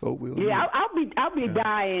 So will you. Yeah, I'll be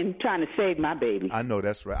dying trying to save my baby. I know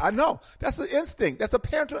that's right. I know that's an instinct. That's a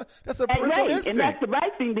parental. That's a parental instinct. And that's the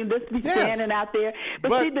right thing to just be standing out there.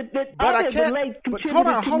 But see, I can't.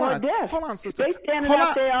 Hold on, sister. They standing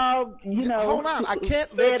out there all, Hold on, I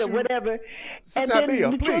can't let you. Or whatever. Sister and then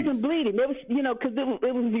Abia, the please. children bleeding. It was, because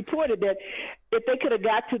it was reported that if they could have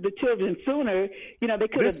got to the children sooner, they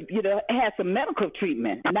could have, had some medical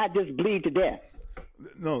treatment, not just bleed to death.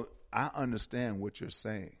 No. I understand what you're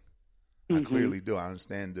saying. I clearly do. I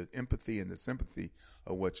understand the empathy and the sympathy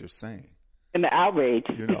of what you're saying. And the outrage.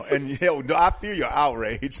 And I feel your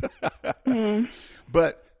outrage.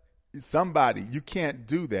 But you can't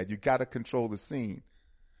do that. You got to control the scene.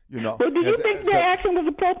 But do you think their action was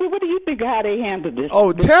appropriate? What do you think of how they handled this?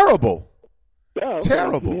 Oh, terrible.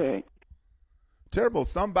 Terrible. Yeah. Terrible.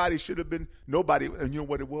 Somebody should have been, nobody, and you know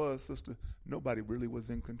what it was, sister? Nobody really was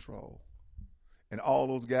in control. And all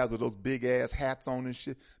those guys with those big ass hats on and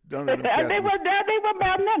shit. They were about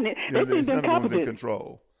nothing. None of them was in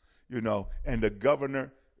control. And the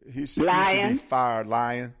governor, he should be fired,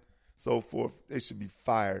 lying, so forth. They should be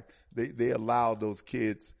fired. They allowed those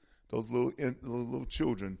kids, those little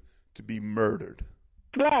children, to be murdered.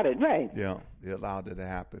 Slaughtered, right? Yeah, they allowed it to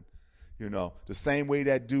happen. The same way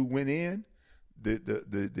that dude went in,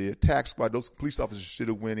 the attack squad, those police officers should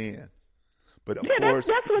have went in. But of course,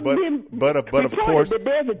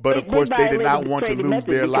 they did not want to lose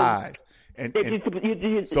their lives. And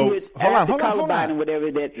so hold on. And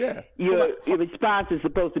whatever that your response is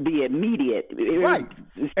supposed to be immediate, right?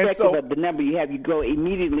 Irrespective of the number you have, you go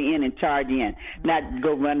immediately in and charge in, not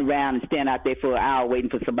go run around and stand out there for an hour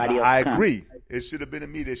waiting for somebody else. I agree. It should have been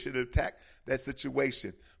immediate. They should have attacked that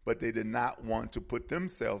situation, but they did not want to put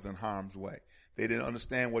themselves in harm's way. They didn't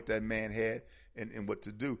understand what that man had and what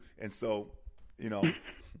to do, and so.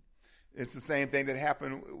 It's the same thing that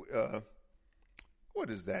happened. What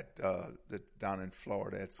is that? Down in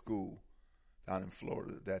Florida at school, down in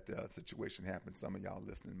Florida, that situation happened. Some of y'all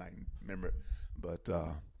listening might remember it, but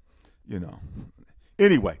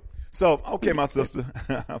Anyway, so okay, my sister,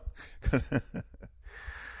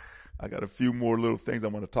 I got a few more little things I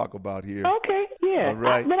want to talk about here. Okay, yeah. All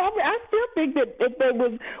right. But I still think that if they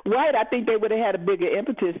was white, I think they would have had a bigger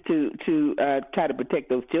impetus to try to protect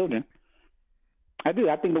those children. I do.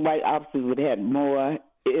 I think the white officers would have had more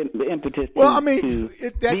the impetus to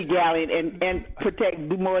be gallant and protect,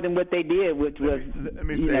 do more than what they did, which was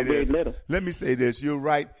very little. Let me say this. You're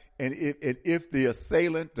right. And if the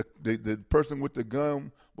assailant, the person with the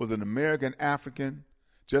gun, was an American African,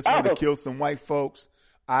 just wanted to kill some white folks,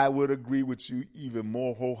 I would agree with you even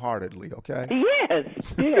more wholeheartedly, okay?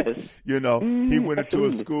 Yes. He went into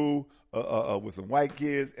a school with some white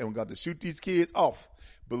kids and got to shoot these kids off.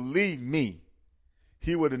 Believe me,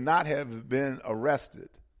 he would not have been arrested.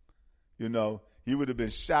 He would have been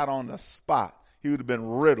shot on the spot. He would have been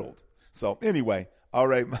riddled. So anyway, all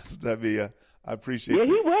right, Master Tavia, I appreciate it.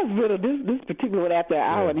 Yeah, he was riddled. This particular one after an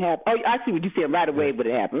hour and a half. Oh, I see what you said right away, but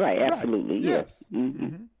it happened. Right, absolutely. Right. Yes.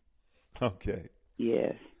 Mm-hmm. Okay.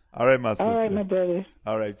 Yes. All right, my sister. All right, my brother.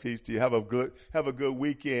 All right, peace to you. Have a good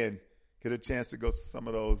weekend. Get a chance to go to some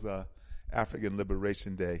of those African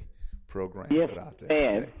Liberation Day programs out there.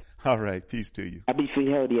 Okay? All right, peace to you.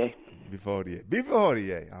 Before you.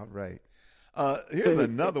 All right. Here's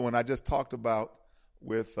another one I just talked about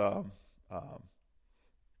with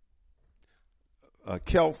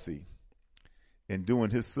Kelsey and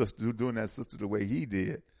doing that sister the way he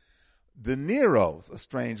did. De Niro's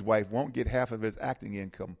estranged wife won't get half of his acting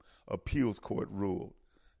income, appeals court ruled.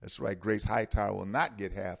 That's right. Grace Hightower will not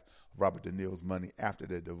get half of Robert De Niro's money after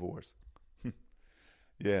their divorce.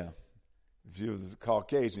 Yeah. If she was a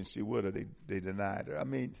Caucasian, she would have. They denied her. I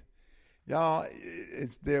mean, y'all,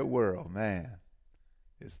 it's their world, man.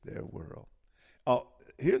 It's their world. Oh,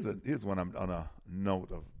 here's one I'm on a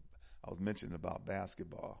note of. I was mentioning about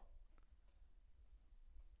basketball.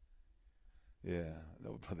 Yeah,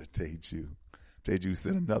 that was Brother Teju. Teju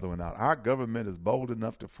sent another one out. Our government is bold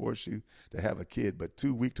enough to force you to have a kid, but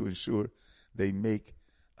too weak to ensure they make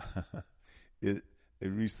it a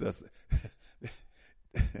recess.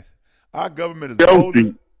 Our government is bold.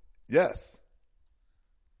 Yes.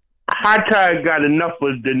 Hightower got enough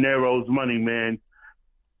of De Niro's money, man.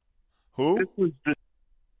 Who?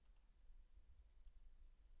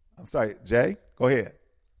 I'm sorry, Jay. Go ahead.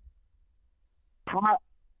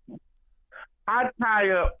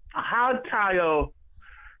 Hightower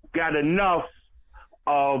got enough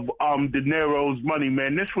of De Niro's money,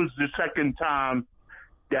 man. This was the second time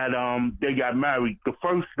that they got married. The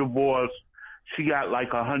first divorce, she got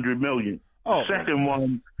like $100 million. The second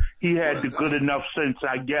one, he had the good enough sense,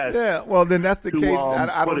 I guess. Yeah, well, then that's the case.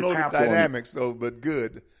 I don't know the dynamics, though, but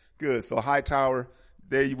good. So Hightower,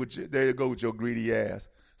 there you go with your greedy ass.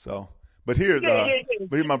 So, but here's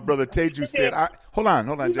my brother Teju said. Hold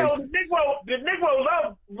on, Jason. The Negro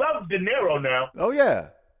love De Niro now. Oh yeah,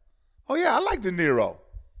 I like De Niro.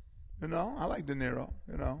 I like De Niro.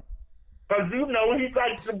 Because he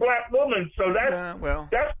likes the black woman, so that's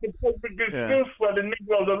the perfect excuse for the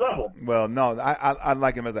Negro to love him. Well, no, I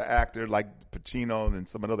like him as an actor, like Pacino and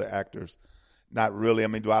some of the other actors. Not really. I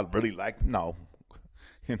mean, do I really like? No.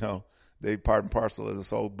 They part and parcel of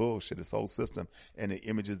this whole bullshit, this whole system, and the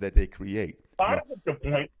images that they create. I get the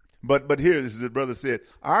point. But here, as the brother said,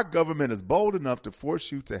 our government is bold enough to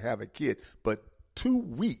force you to have a kid, but too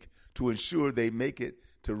weak to ensure they make it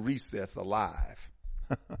to recess alive.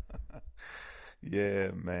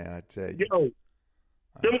 Yeah, man, I tell you.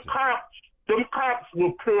 Them cops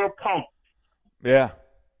were pure punks. Yeah.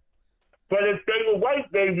 But if they were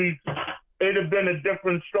white babies, it'd have been a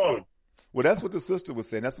different story. Well, that's what the sister was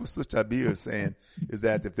saying. That's what Sister Abia is saying, is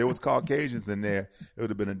that if there was Caucasians in there, it would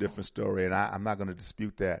have been a different story. And I'm not going to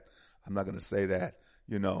dispute that. I'm not going to say that,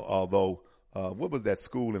 although, what was that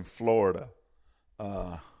school in Florida?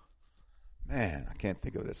 Man, I can't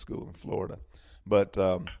think of that school in Florida, but,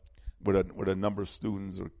 with a number of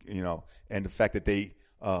students, and the fact that they,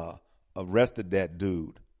 arrested that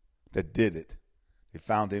dude that did it. They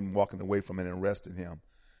found him walking away from it and arrested him.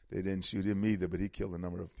 They didn't shoot him either, but he killed a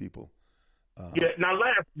number of people. Now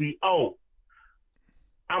lastly, I'm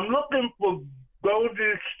looking for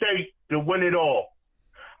Golden State to win it all.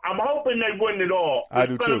 I'm hoping they win it all. I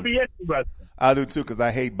do too. Be interesting. I do too, because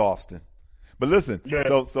I hate Boston. But listen,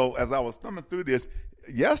 so as I was thumbing through this,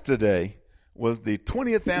 yesterday was the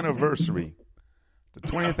 20th anniversary. The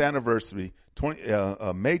 20th anniversary,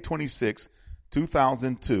 May 26,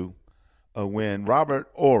 2002, when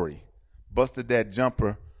Robert Ory busted that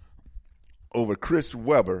jumper over Chris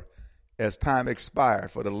Webber as time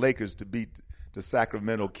expired for the Lakers to beat the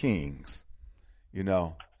Sacramento Kings.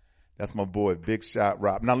 That's my boy, Big Shot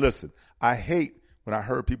Rob. Now listen, I hate when I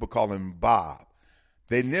heard people call him Bob.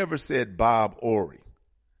 They never said Bob Ory.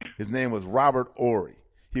 His name was Robert Ory.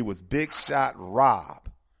 He was Big Shot Rob,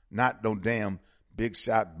 not no damn Big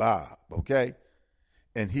Shot Bob, okay?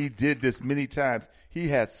 And he did this many times. He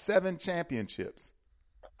has 7 championships.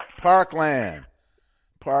 Parkland,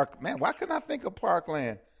 Park. Man, why couldn't I think of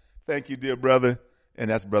Parkland? Thank you, dear brother. And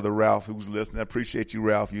that's Brother Ralph who's listening. I appreciate you,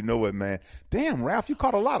 Ralph. You know it, man. Damn, Ralph, you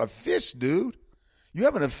caught a lot of fish, dude. You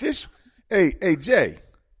having a fish? Hey, Jay.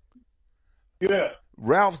 Yeah.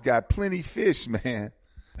 Ralph's got plenty fish, man.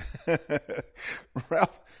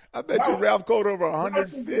 Ralph, I bet you Ralph caught over 100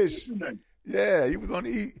 fish. Yeah, he was on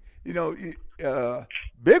the,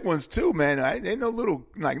 big ones too, man. Ain't no little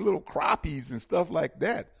crappies and stuff like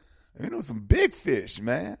that. Some big fish,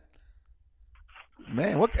 man.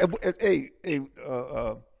 Man,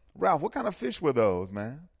 Ralph, what kind of fish were those,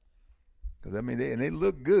 man? Because they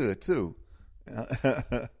look good too.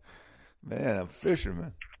 Man, a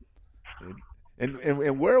fisherman.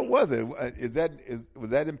 And where was it? Was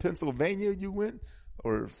that in Pennsylvania you went,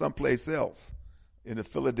 or someplace else in the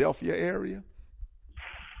Philadelphia area?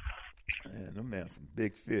 Man, some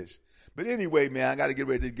big fish. But anyway, man, I got to get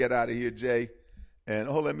ready to get out of here, Jay. And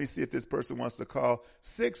let me see if this person wants to call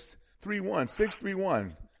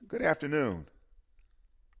 631. Good afternoon.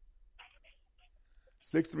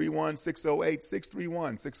 631-608,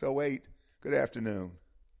 631-608. Good afternoon.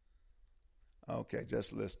 Okay,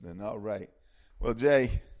 just listening. All right. Well,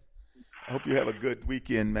 Jay, I hope you have a good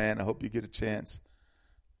weekend, man. I hope you get a chance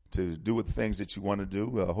to do the things that you want to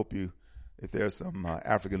do. I hope if there's some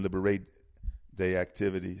African Liberate Day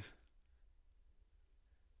activities.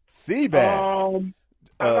 Sea bass.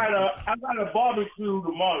 I got a barbecue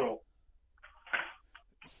tomorrow.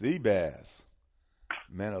 Sea bass.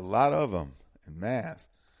 Man, a lot of them in mass.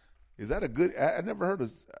 Is that a good? I never heard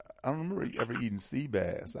of. I don't remember ever eating sea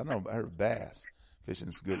bass. I heard bass fishing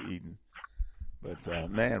is good eating. But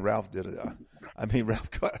man, Ralph did it.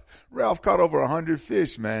 Ralph caught over 100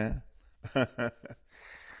 fish, man.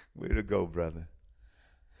 Way to go, brother.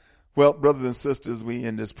 Well, brothers and sisters, we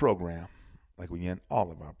end this program like we end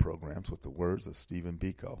all of our programs with the words of Stephen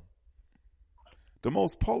Biko. The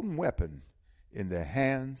most potent weapon in the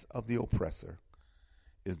hands of the oppressor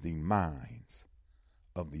is the minds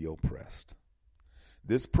of the oppressed.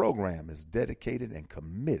 This program is dedicated and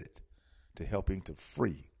committed to helping to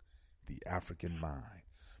free the African mind.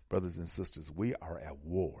 Brothers and sisters, we are at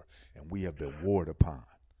war, and we have been warred upon.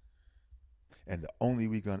 And the only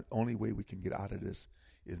way we can get out of this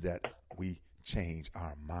is that we change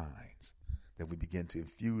our minds, that we begin to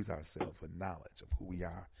infuse ourselves with knowledge of who we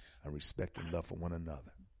are and respect and love for one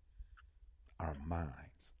another. Our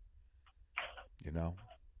minds.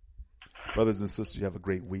 Brothers and sisters, you have a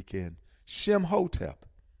great weekend. Shem Hotep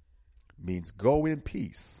means go in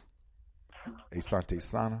peace. Asante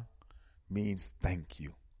Sana means thank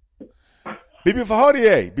you. Bibi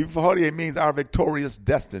Fahodie means our victorious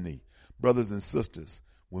destiny. Brothers and sisters,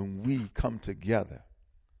 when we come together,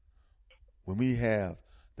 when we have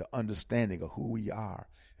the understanding of who we are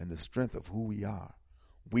and the strength of who we are,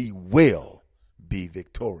 we will be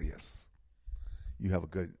victorious. You have a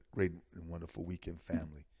good, great, and wonderful weekend,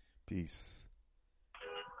 family. Peace.